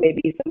or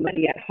maybe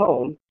somebody at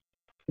home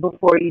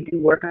before you do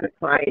work on a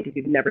client if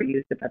you've never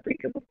used the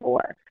paprika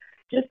before.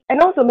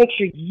 And also make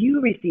sure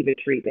you receive a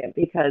treatment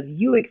because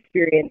you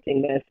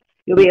experiencing this,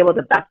 you'll be able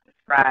to best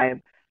describe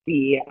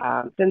the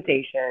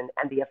sensation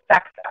and the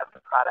effects of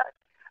the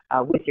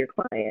product with your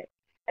client.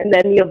 And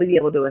then you'll be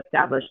able to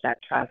establish that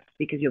trust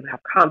because you'll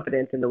have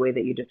confidence in the way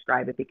that you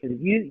describe it because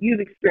you've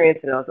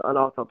experienced it and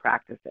also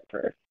practiced it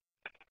first.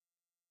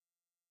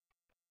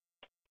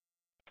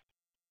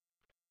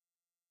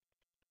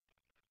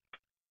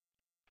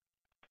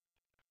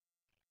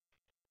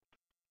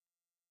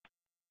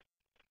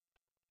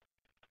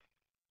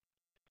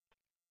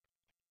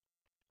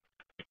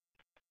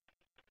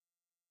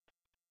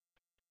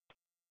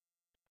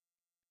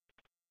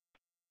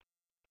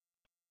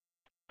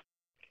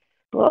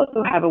 We'll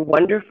also have a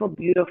wonderful,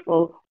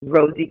 beautiful,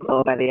 rosy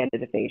glow by the end of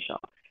the facial.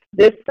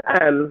 This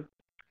kind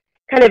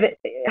of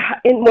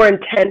more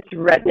intense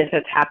redness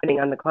that's happening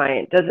on the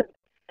client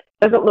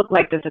doesn't look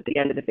like this at the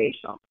end of the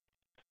facial.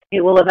 It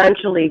will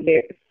eventually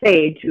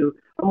fade to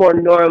a more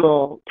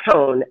normal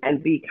tone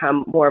and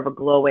become more of a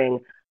glowing,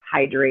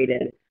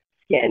 hydrated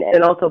skin,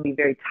 and also be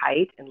very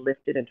tight and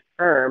lifted and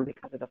firm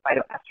because of the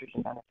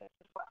phytoestrogen benefits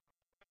as well.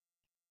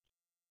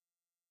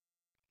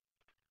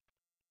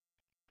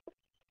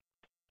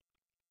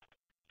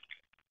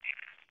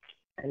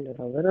 And with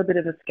a little bit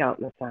of a scalp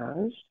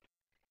massage,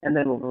 and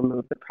then we'll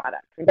remove the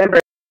product.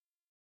 Remember,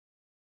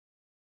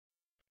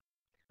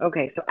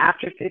 okay, so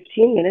after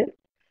 15 minutes,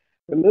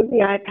 Remove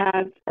the eye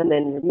pads and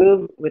then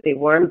remove with a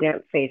warm,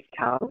 damp face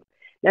towel.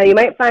 Now you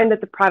might find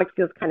that the product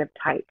feels kind of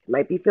tight. It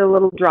might feel a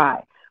little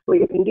dry. What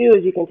you can do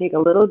is you can take a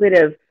little bit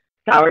of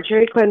sour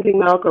cherry cleansing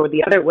milk or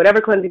the other,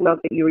 whatever cleansing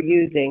milk that you were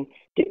using,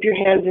 dip your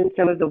hands in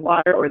some of the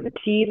water or the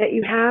tea that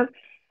you have,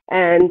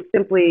 and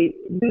simply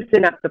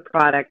loosen up the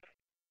product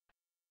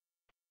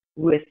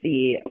with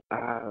the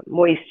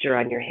moisture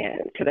on your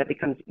hand so that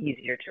becomes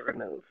easier to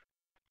remove.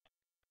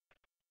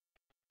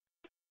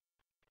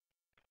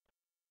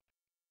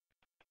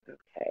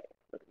 Okay,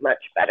 looks much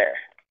better.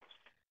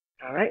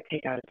 All right,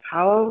 take out a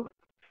towel,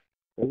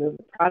 remove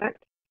the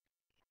product.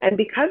 And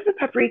because the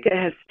paprika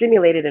has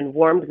stimulated and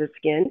warmed the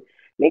skin,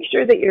 make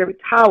sure that your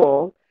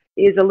towel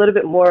is a little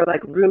bit more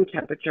like room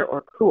temperature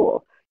or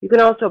cool. You can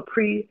also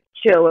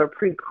pre-chill or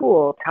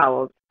pre-cool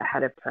towels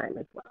ahead of time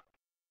as well.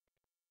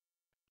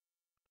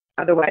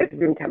 Otherwise,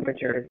 room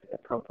temperature is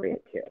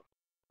appropriate too.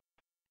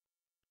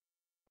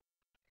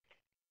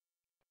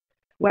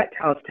 Wet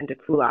towels tend to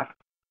cool off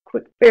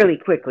fairly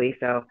quickly,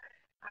 so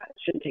it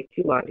shouldn't take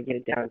too long to get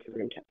it down to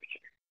room temperature.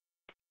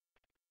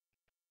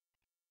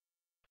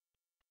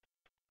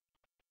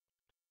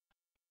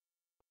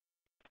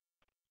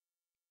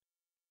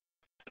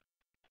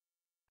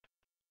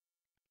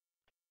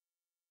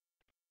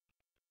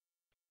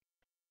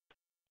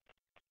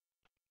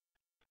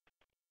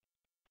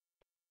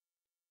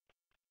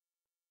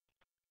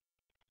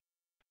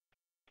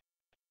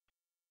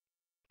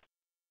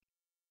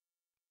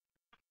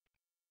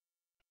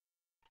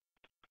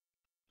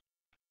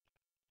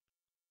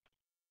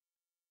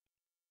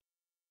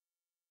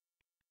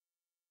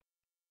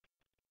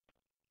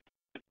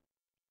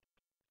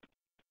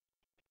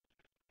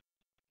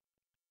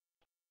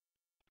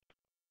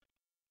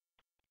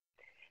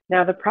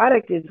 Now the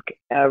product is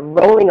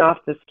rolling off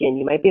the skin.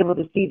 You might be able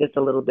to see this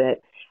a little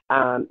bit,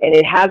 and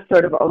it has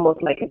sort of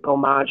almost like a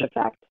gommage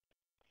effect.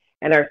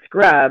 And our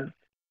scrubs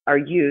are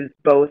used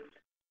both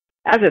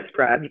as a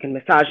scrub. You can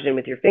massage it in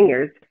with your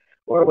fingers,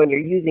 or when you're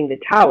using the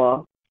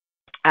towel,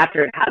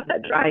 after it has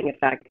that drying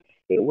effect,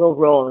 it will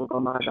roll and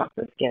gommage off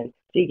the skin.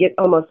 So you get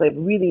almost like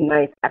really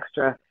nice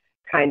extra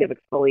kind of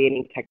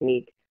exfoliating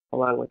technique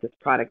along with this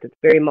product. It's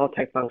very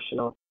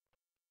multifunctional.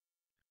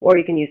 Or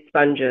you can use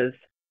sponges.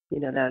 You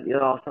know, that will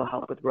also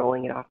help with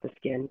rolling it off the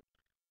skin.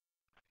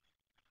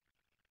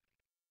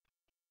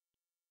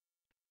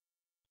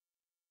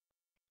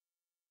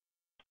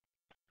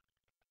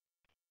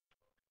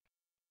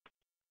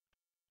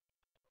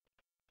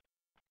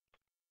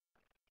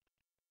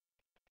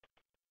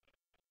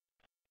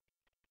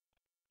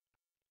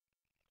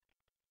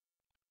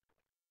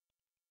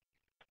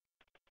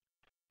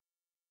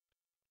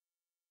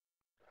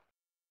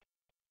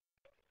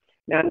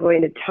 Now I'm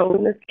going to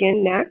tone the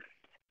skin next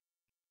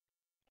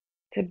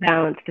to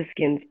balance the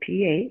skin's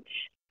pH.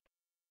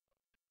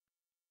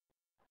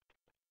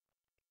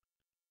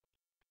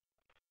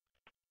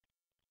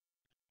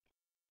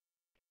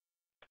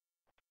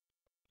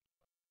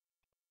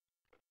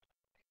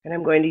 And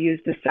I'm going to use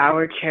the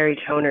sour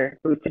cherry toner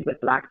boosted with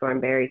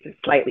blackthorn berries, a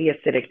slightly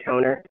acidic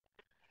toner.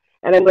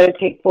 And I'm going to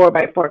take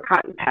 4x4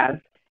 cotton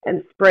pads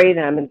and spray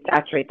them and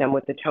saturate them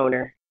with the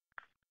toner.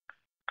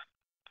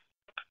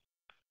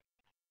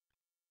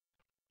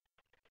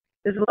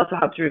 This will also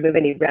help to remove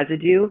any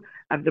residue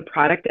of the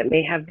product that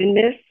may have been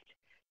missed,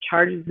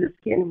 charges the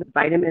skin with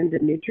vitamins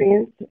and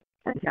nutrients,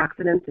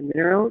 antioxidants and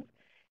minerals,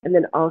 and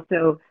then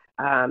also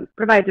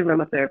provides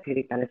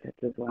aromatherapeutic benefits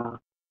as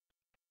well.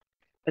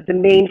 But the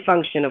main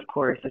function, of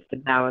course, is to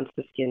balance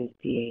the skin's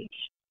pH.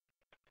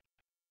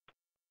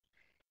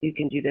 You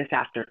can do this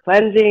after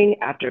cleansing,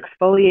 after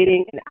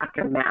exfoliating, and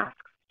after masks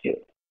too.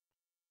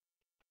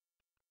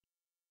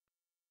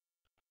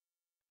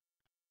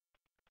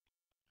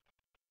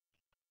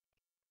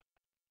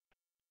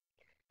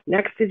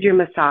 Next is your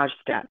massage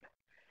step.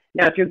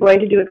 Now, if you're going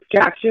to do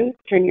extractions,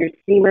 turn your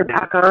steamer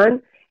back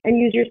on and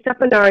use your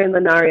Saponaria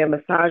Linaria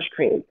massage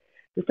cream.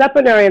 The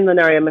Saponaria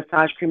Linaria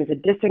massage cream is a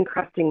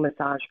disencrusting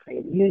massage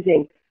cream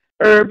using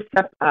herbs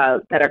that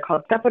are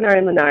called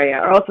Saponaria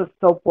Linaria, or also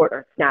soapwort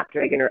or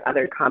snapdragon or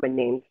other common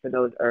names for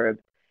those herbs.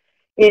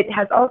 It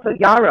has also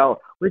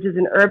yarrow, which is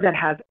an herb that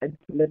has a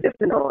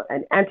medicinal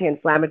and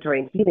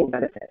anti-inflammatory and healing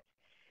benefits.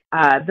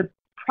 The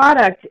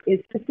product is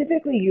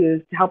specifically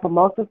used to help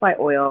emulsify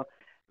oil,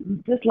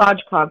 dislodge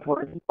clogged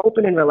pores,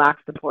 open and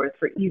relax the pores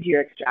for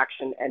easier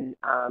extraction and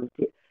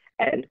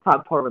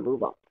clogged pore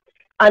removal.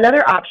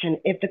 Another option,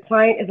 if the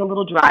client is a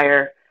little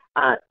drier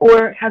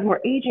or has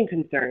more aging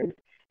concerns,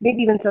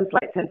 maybe even some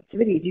slight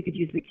sensitivities, you could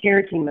use the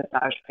keratin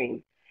massage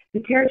cream. The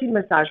keratin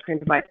massage cream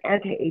provides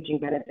anti-aging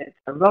benefits,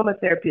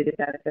 aromatherapeutic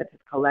benefits of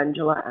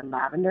calendula and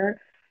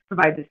lavender,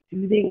 provides a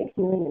soothing and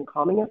healing and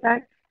calming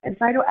effect, and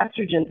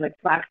phytoestrogens like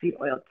flaxseed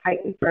oil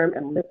tighten, firm,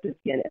 and lift the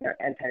skin and are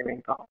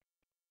anti-wrinkle.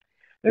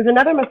 There's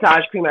another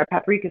massage cream, our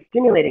paprika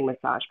stimulating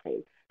massage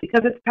cream.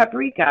 Because it's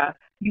paprika,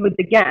 you would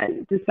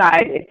again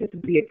decide if this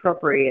would be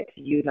appropriate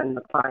to use on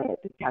the client.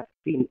 It has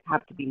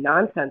to be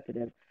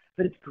non-sensitive,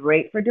 but it's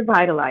great for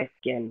devitalized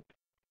skin.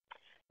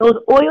 Those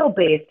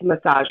oil-based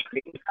massage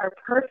creams are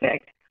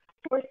perfect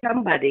for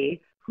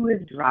somebody who is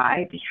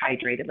dry,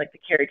 dehydrated, like the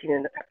keratin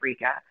and the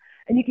paprika.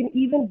 And you can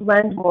even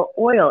blend more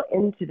oil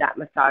into that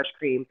massage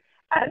cream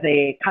as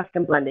a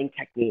custom blending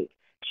technique,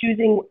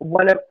 choosing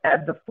one of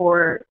the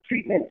 4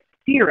 treatment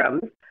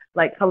serums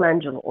like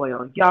calendula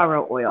oil,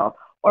 yarrow oil,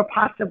 or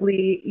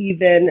possibly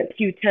even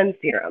Q10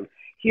 serum.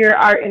 Here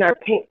are in our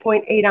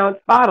 0.8 ounce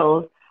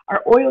bottles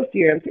are oil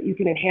serums that you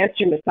can enhance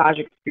your massage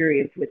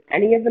experience with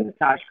any of the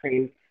massage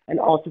creams and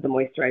also the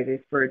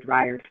moisturizers for a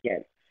drier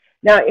skin.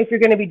 Now, if you're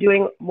going to be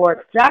doing more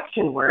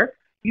extraction work,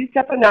 use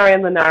Saponaria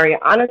and Linaria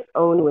on its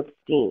own with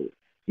steam.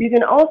 You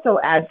can also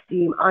add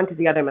steam onto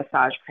the other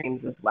massage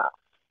creams as well.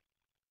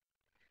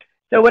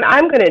 So what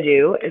I'm going to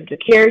do is the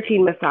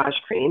keratin massage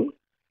cream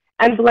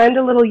and blend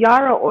a little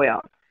yarrow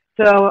oil.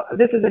 So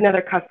this is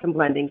another custom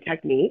blending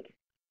technique.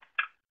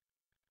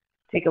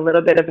 Take a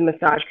little bit of the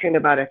massage cream,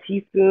 about a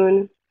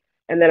teaspoon,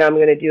 and then I'm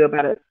going to do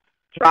about a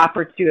drop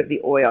or 2 of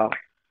the oil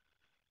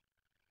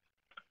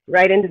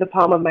right into the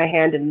palm of my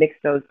hand and mix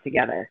those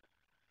together.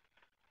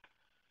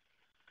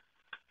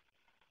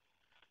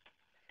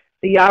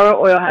 The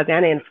yarrow oil has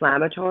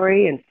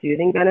anti-inflammatory and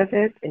soothing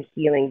benefits and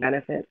healing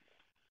benefits.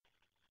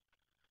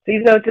 So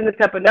even though it's in the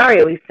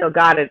Saponaria, we still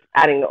got it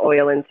adding the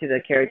oil into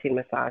the keratin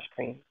massage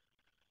cream.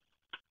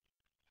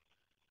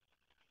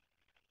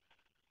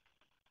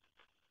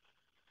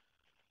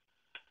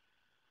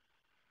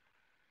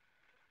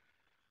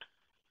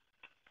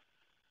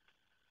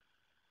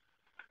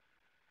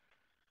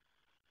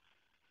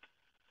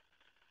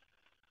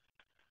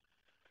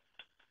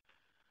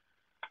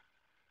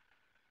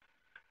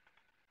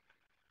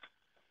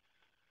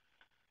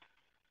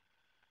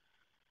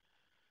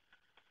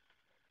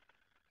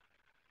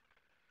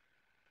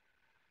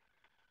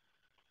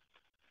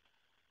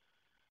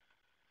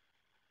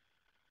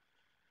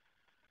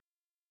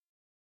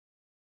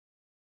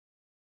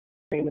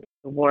 With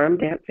a warm,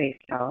 damp face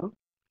towel,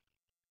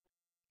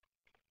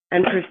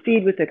 and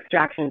proceed with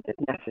extractions if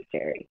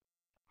necessary.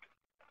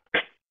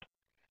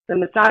 The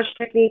massage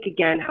technique,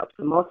 again, helps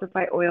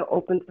emulsify oil,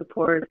 opens the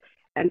pores,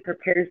 and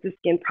prepares the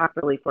skin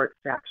properly for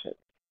extraction.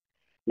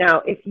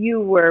 Now, if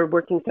you were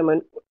working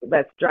someone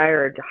that's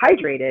drier or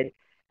dehydrated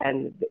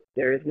and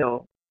there is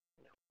no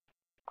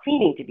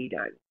cleaning to be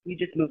done, you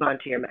just move on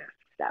to your mask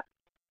step.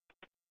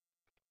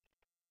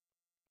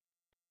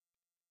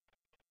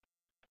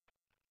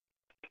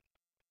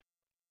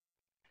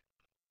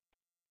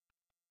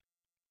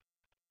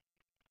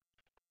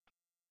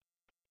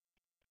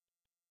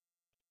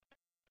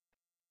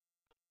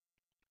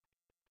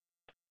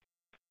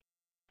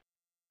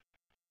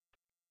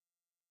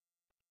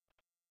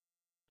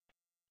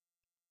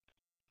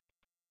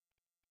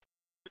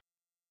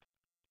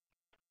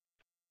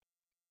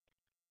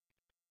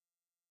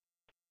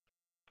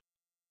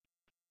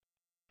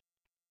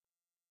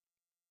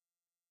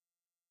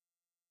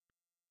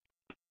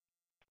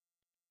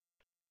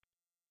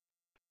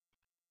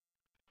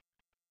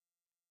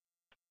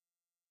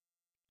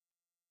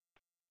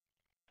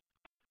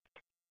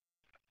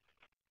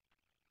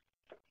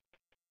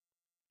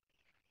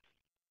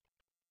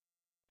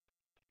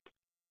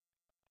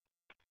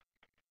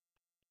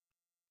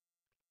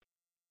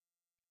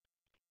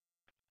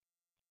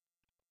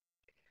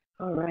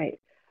 All right,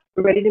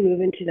 we're ready to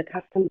move into the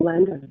custom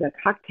blend of the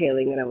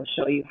cocktailing, and I will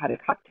show you how to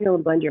cocktail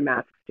and blend your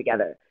masks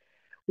together.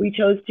 We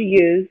chose to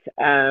use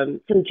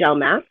some gel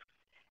masks,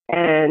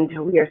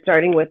 and we are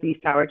starting with the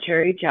sour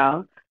cherry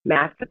gel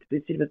mask that's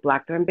boosted with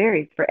blackthorn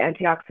berries for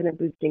antioxidant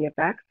boosting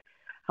effects,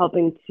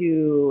 helping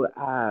to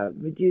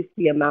reduce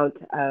the amount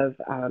of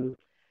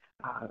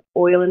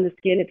oil in the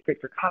skin. It's great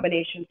for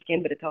combination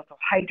skin, but it's also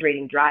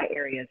hydrating dry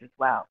areas as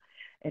well.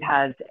 It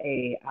has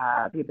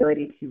the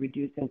ability to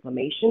reduce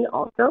inflammation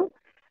also.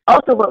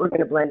 Also, what we're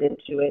going to blend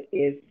into it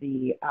is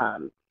the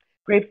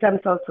Grape Stem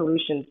Cell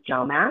Solutions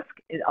Gel Mask.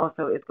 It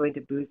also is going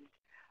to boost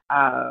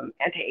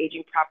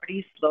anti-aging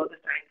properties, slow the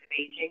signs of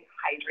aging,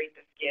 hydrate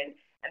the skin,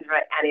 and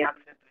provide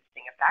antioxidant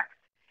boosting effects.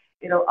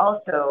 It'll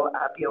also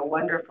be a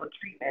wonderful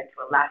treatment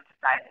to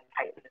elasticize and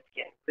tighten the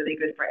skin. Really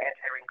good for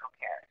anti-wrinkle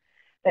care.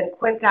 Then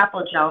Quince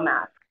Apple Gel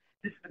Mask.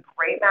 This is a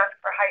great mask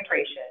for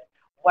hydration.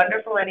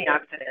 Wonderful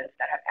antioxidants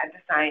that have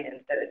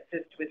anthocyanins that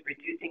assist with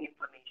reducing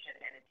inflammation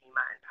and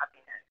edema and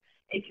puffiness.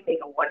 It can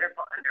make a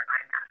wonderful under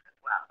eye mask as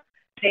well.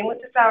 Same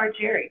with the sour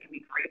cherry. It can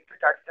be great for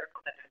dark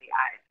circles under the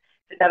eyes.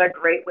 It's another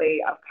great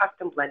way of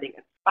custom blending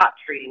and spot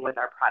treating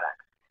with our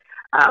products.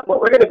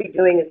 What we're going to be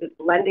doing is just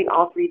blending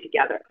all 3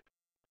 together.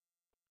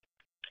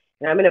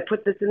 And I'm going to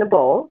put this in a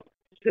bowl.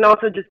 You can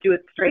also just do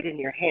it straight in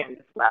your hand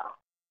as well.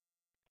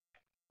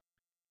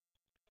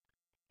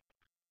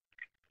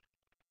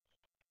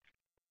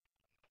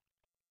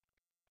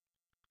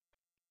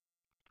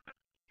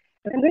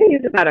 And I'm going to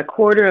use about a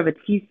quarter of a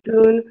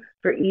teaspoon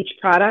for each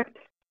product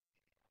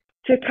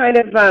to kind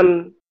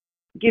of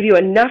give you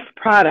enough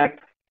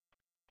product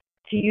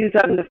to use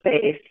on the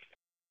face.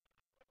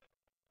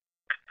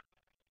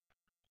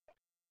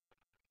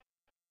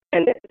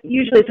 And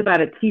usually it's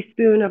about a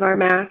teaspoon of our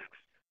masks.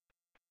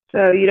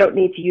 So you don't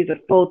need to use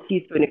a full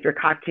teaspoon if you're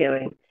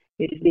cocktailing.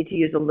 You just need to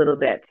use a little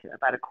bit,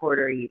 about a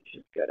quarter each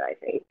is good, I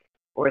think,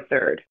 or a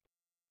third.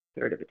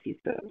 third of a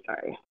teaspoon, I'm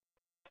sorry.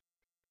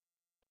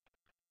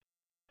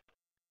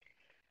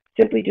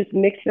 Simply just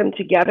mix them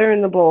together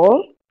in the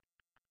bowl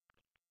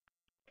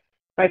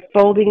by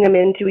folding them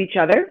into each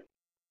other,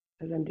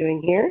 as I'm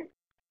doing here.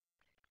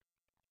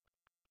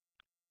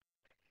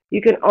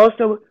 You can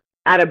also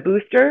add a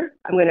booster.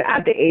 I'm going to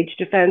add the Age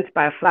Defense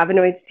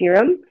Bioflavonoid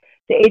Serum.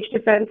 The Age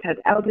Defense has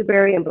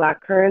elderberry and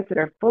black currants that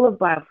are full of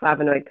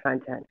bioflavonoid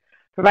content,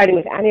 providing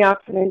with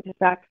antioxidant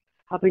effects,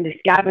 helping to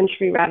scavenge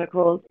free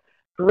radicals,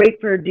 great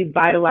for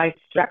devitalized,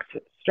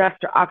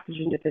 stressed or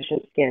oxygen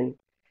deficient skin,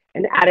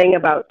 and adding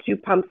about 2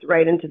 pumps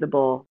right into the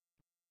bowl.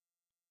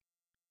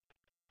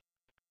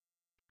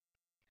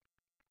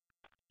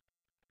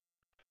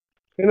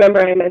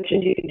 Remember, I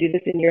mentioned you can do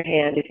this in your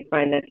hand if you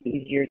find that's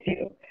easier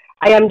too.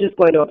 I am just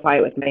going to apply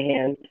it with my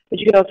hand, but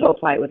you can also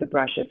apply it with a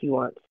brush if you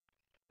want.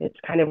 It's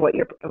kind of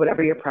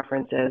whatever your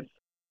preference is.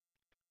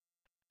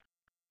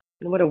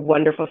 And what a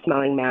wonderful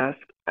smelling mask.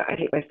 I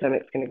think my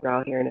stomach's going to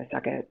growl here in a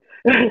second.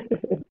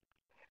 It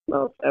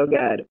smells so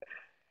good.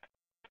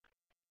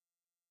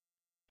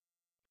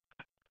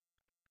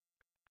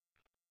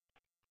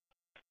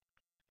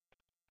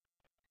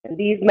 And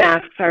these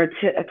masks are a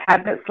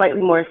tad bit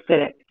slightly more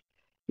acidic.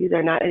 These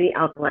are not any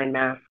alkaline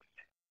masks.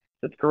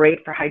 So it's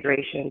great for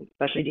hydration,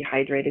 especially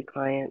dehydrated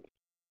clients.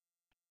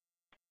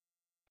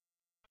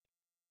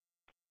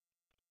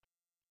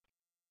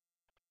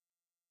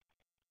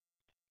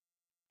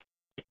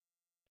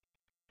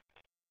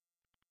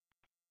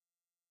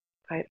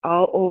 Apply it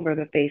all over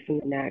the face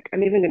and the neck.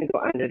 I'm even going to go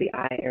under the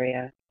eye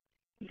area.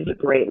 This is a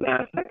great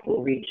mask that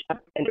can reach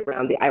up and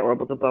around the eye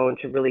orbital bone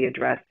to really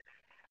address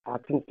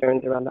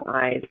concerns around the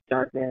eyes,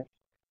 darkness,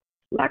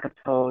 lack of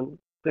tone,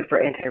 good for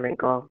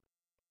anti-wrinkle.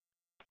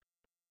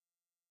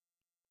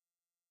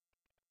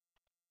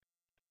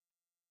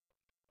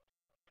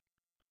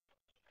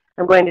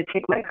 I'm going to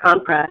take my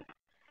compress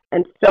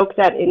and soak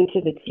that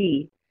into the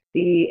tea,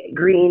 the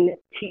green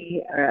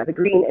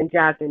and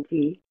jasmine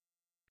tea.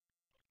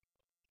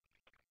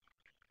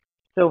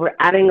 So we're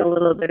adding a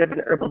little bit of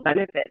an herbal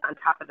benefit on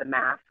top of the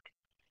mask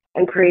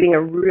and creating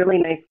a really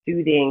nice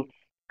soothing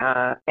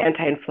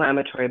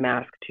anti-inflammatory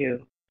mask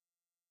too.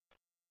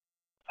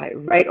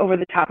 Right over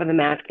the top of the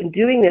mask. And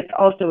doing this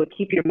also will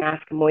keep your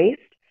mask moist,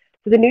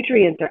 so the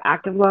nutrients are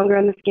active longer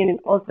on the skin and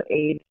also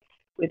aid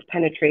with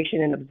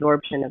penetration and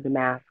absorption of the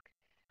mask,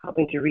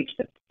 helping to reach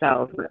the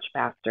cells much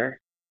faster.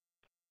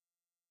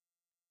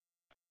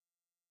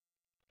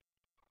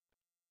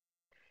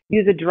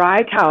 Use a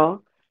dry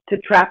towel to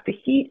trap the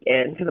heat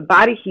in so the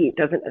body heat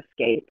doesn't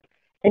escape.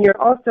 And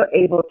you're also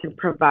able to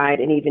provide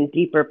an even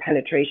deeper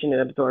penetration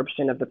and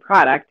absorption of the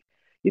product.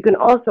 You can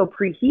also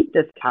preheat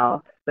this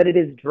towel, but it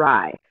is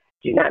dry.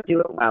 Do not do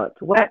it while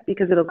it's wet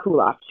because it'll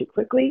cool off too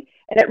quickly.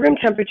 And at room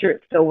temperature,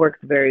 it still works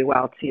very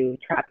well to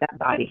trap that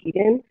body heat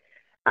in.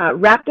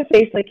 Wrap the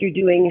face like you're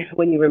doing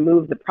when you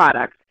remove the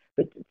product,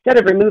 but instead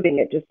of removing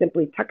it, just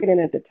simply tuck it in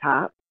at the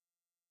top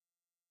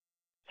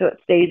so it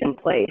stays in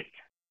place.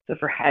 So if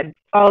her head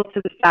falls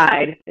to the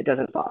side, it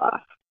doesn't fall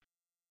off.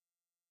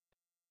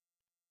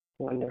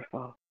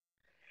 Wonderful.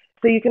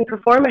 So you can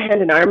perform a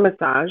hand and arm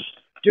massage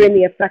during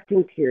the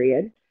affecting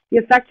period. The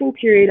affecting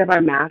period of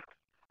our masks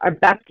are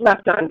best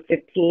left on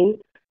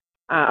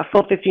a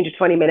full 15 to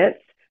 20 minutes.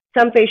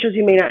 Some facials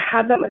you may not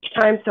have that much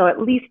time, so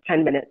at least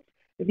 10 minutes.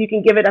 If you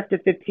can give it up to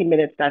 15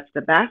 minutes, that's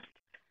the best.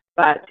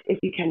 But if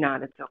you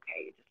cannot, it's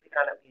okay. You just leave it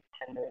on at least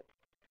 10 minutes.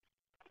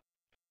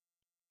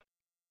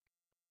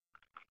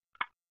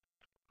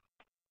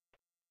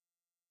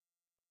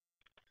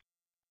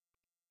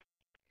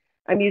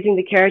 I'm using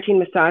the keratin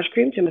massage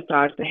cream to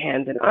massage the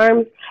hands and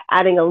arms,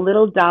 adding a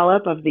little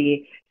dollop of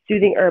the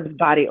Soothing Herbs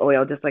body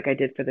oil, just like I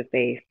did for the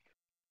face.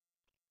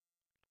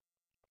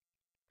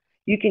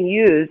 You can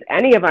use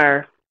any of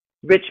our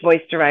rich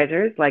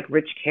moisturizers, like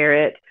Rich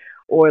Carrot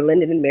or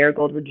Linden and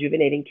Marigold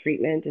Rejuvenating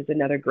Treatment is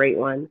another great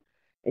one.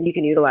 And you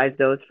can utilize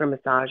those for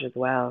massage as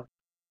well.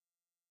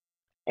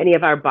 Any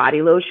of our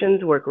body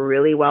lotions work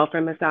really well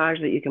for massage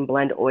that you can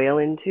blend oil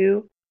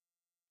into.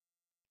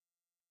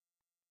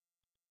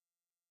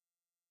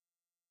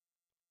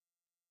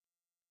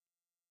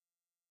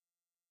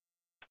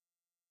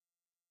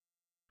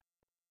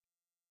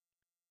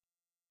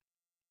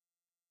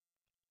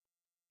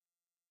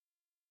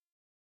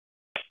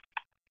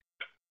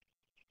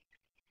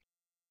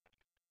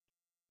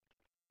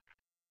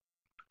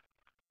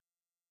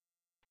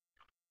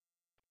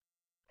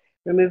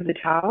 Remove the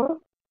towel.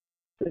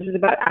 This is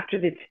about after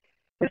the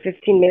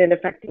 15-minute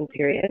affecting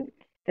period.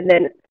 And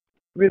then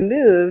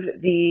remove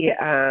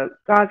the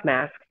gauze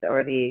mask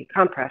or the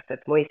compress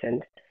that's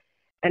moistened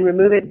and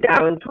remove it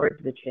down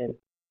towards the chin.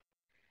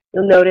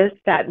 You'll notice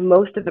that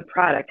most of the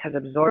product has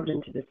absorbed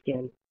into the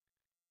skin.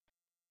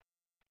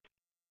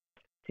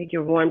 Take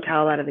your warm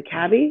towel out of the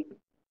cabbie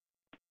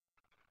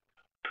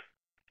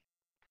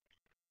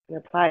and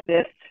apply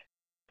this.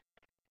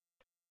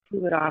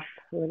 Cool it off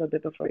a little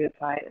bit before you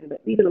apply it, and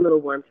leave it a little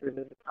warm to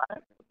remove the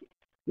product.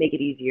 Make it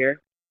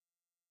easier.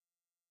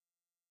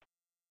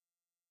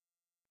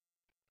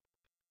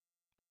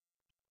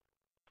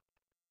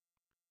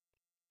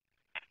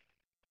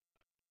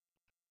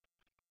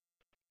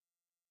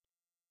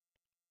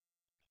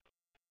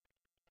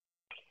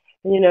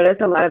 And you notice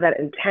a lot of that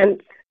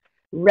intense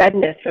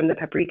redness from the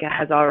paprika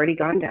has already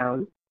gone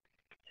down.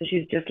 So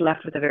she's just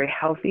left with a very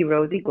healthy,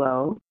 rosy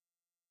glow.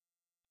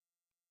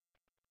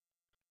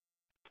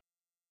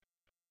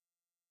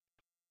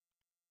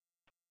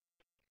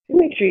 So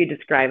make sure you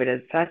describe it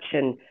as such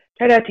and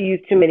try not to use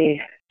too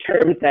many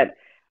terms that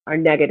are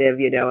negative,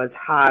 as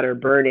hot or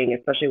burning,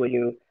 especially when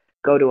you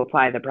go to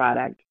apply the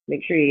product.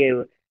 Make sure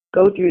you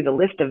go through the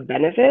list of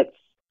benefits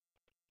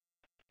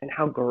and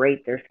how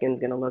great their skin's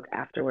going to look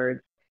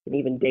afterwards and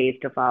even days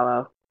to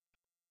follow.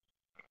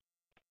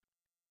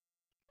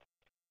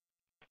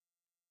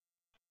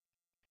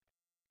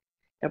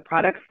 Now,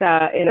 products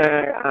in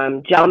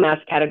our gel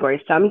mask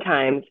category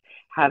sometimes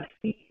have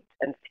seeds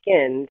and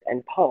skins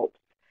and pulps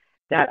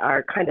that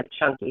are kind of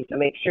chunky. So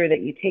make sure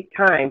that you take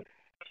time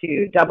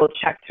to double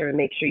check to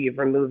make sure you've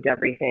removed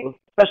everything,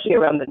 especially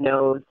around the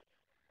nose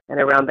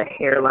and around the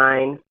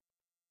hairline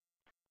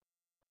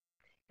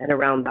and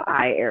around the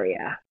eye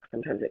area.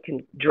 Sometimes it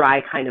can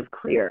dry kind of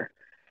clear.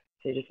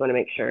 So you just want to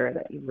make sure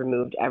that you've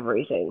removed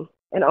everything.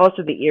 And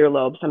also the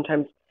earlobe.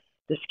 Sometimes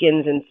the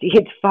skins and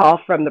seeds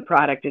fall from the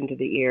product into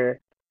the ear.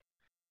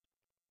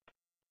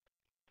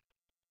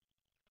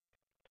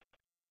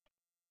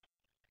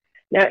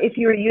 Now, if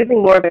you are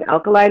using more of an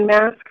alkaline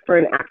mask for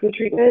an acne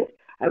treatment,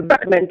 I would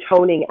recommend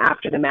toning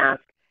after the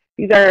mask.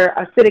 These are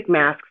acidic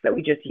masks that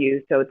we just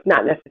use, so it's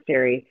not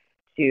necessary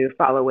to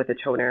follow with a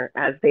toner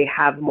as they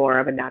have more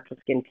of a natural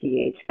skin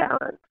pH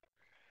balance.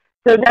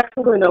 So next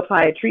I'm going to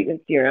apply a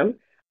treatment serum.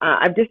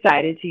 I've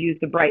decided to use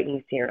the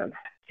brightening serum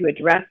to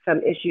address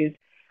some issues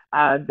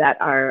that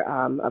are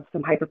of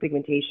some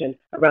hyperpigmentation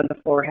around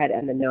the forehead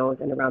and the nose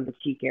and around the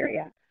cheek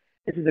area.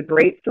 This is a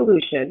great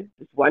solution.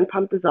 Just one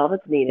pump is all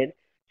that's needed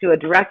to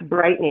address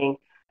brightening,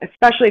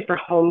 especially for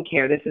home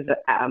care. This is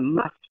a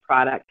must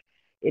product.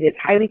 It is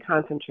highly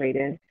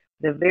concentrated,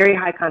 with a very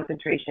high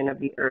concentration of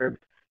the herbs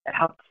that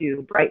help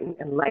to brighten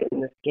and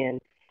lighten the skin.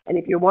 And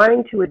if you're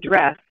wanting to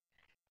address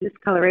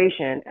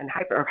discoloration and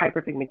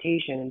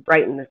hyperpigmentation and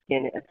brighten the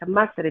skin, it's a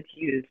must that it's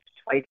used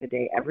twice a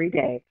day, every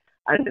day,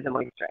 under the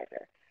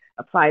moisturizer.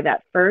 Apply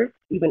that first,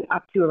 even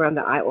up to around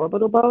the eye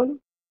orbital bone,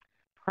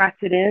 press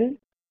it in,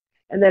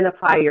 and then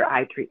apply your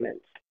eye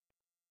treatments.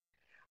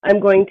 I'm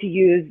going to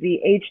use the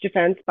Age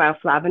Defense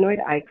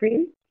Bioflavonoid Eye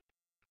Cream.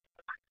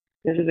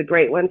 This is a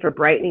great one for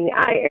brightening the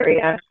eye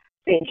area.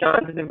 St.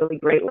 John's is a really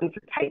great one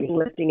for tightening,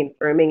 lifting, and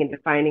firming and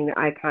defining the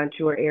eye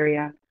contour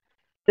area.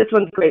 This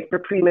one's great for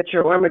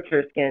premature or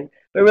mature skin,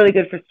 but really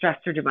good for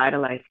stressed or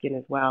devitalized skin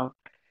as well.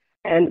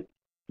 And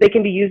they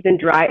can be used in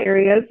dry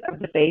areas of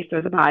the face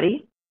or the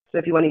body. So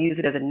if you want to use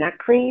it as a neck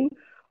cream,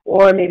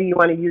 or maybe you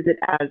want to use it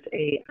as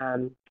a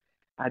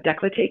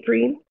décolleté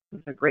cream,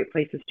 those are great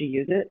places to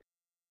use it.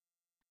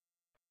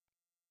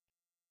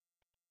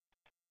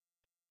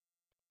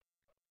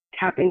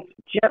 Tapping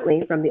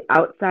gently from the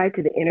outside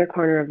to the inner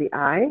corner of the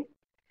eye,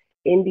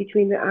 in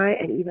between the eye,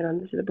 and even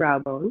under the brow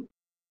bone.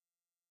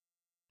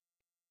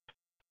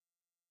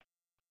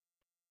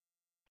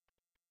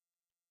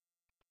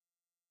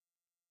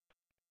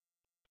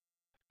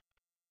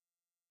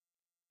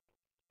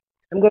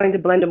 I'm going to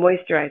blend a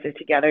moisturizer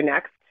together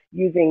next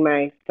using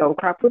my Stone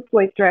Crop Whip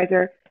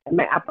moisturizer and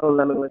my Apple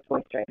Lemon Whip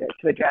moisturizer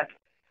to address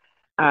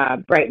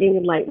brightening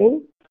and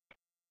lightening.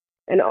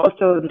 And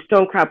also the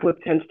Stone Crop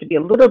Whip tends to be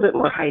a little bit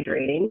more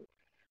hydrating,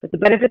 but the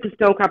benefits of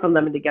Stone Crop and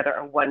lemon together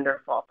are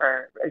wonderful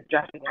for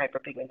addressing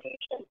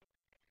hyperpigmentation.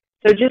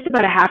 So just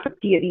about a half a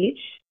pea of each,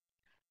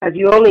 as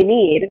you only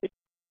need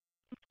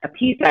a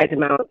pea-sized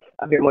amount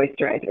of your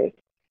moisturizers,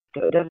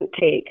 so it doesn't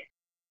take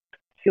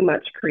too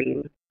much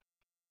cream.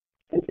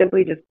 And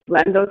simply just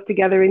blend those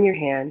together in your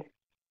hand.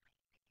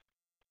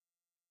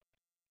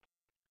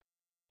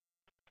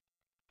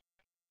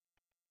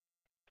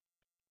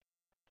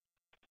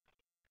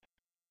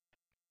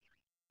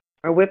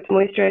 Our whipped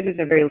moisturizers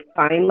are very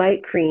fine,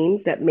 light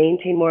creams that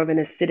maintain more of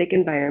an acidic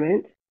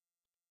environment.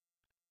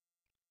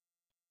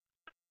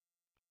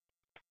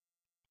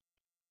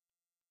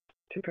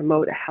 To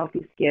promote a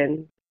healthy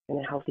skin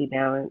and a healthy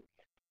balance.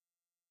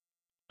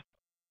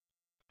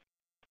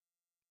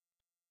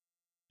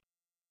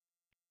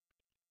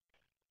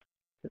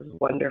 This is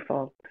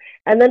wonderful.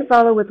 And then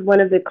follow with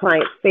one of the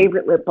client's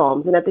favorite lip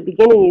balms. And at the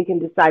beginning, you can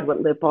decide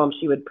what lip balm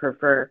she would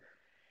prefer.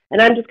 And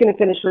I'm just going to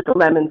finish with the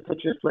Lemon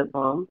Citrus Lip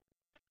Balm.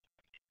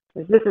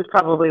 This is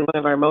probably one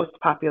of our most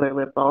popular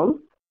lip balms.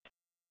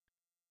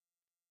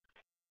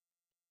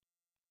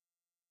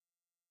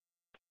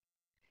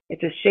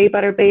 It's a shea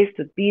butter based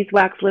with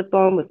beeswax lip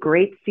balm with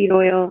great seed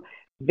oil,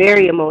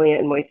 very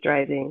emollient and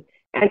moisturizing,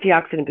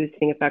 antioxidant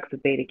boosting effects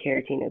with beta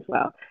carotene as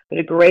well. But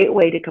a great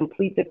way to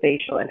complete the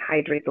facial and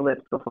hydrate the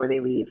lips before they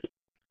leave.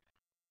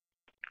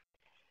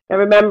 Now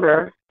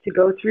remember to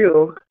go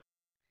through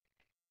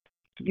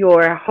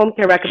your home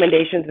care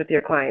recommendations with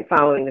your client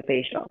following the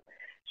facial.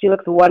 She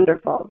looks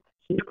wonderful.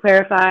 She's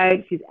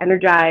clarified, she's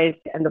energized,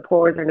 and the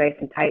pores are nice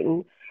and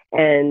tightened.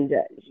 And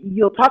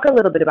you'll talk a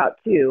little bit about,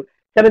 too,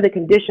 some of the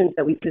conditions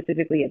that we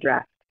specifically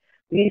addressed.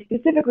 We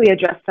specifically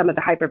addressed some of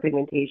the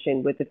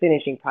hyperpigmentation with the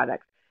finishing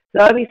products. So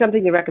that would be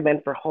something to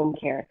recommend for home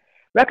care.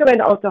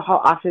 Recommend also how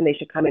often they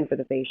should come in for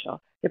the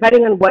facial,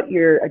 depending on what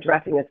you're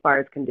addressing as far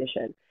as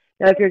condition.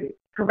 Now, if you're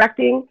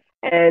correcting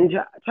and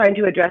trying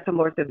to address a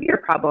more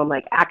severe problem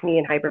like acne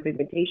and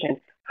hyperpigmentation,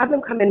 have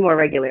them come in more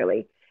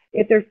regularly.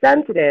 If they're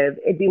sensitive,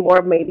 it'd be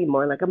more maybe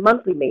more like a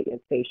monthly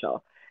maintenance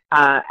facial.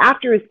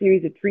 After a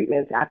series of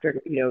treatments,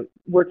 after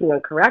working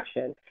on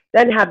correction,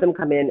 then have them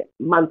come in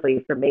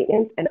monthly for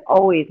maintenance, and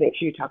always make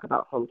sure you talk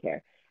about home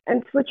care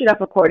and switch it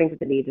up according to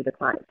the needs of the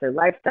clients. Their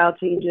lifestyle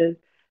changes,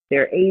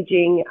 their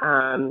aging,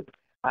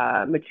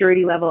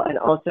 maturity level, and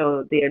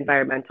also the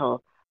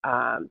environmental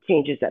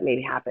changes that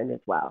may happen as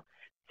well.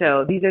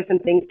 So these are some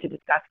things to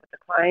discuss with the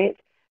client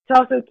to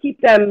also keep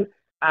them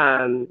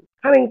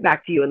coming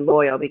back to you and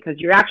loyal, because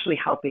you're actually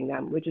helping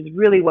them, which is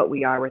really what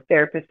we are. We're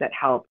therapists that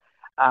help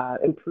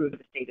improve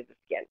the state of the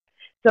skin.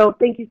 So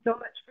thank you so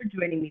much for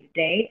joining me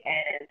today,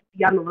 and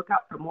be on the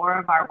lookout for more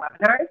of our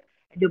webinars.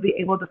 And you'll be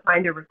able to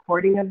find a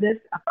recording of this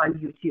up on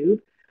YouTube.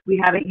 We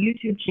have a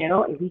YouTube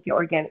channel, Ilike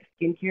Organic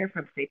Skincare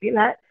from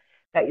Sapielet,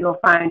 that you'll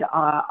find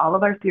all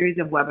of our series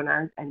of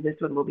webinars, and this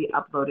one will be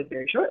uploaded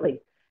very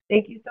shortly.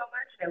 Thank you so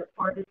much. I look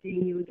forward to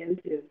seeing you again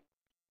soon.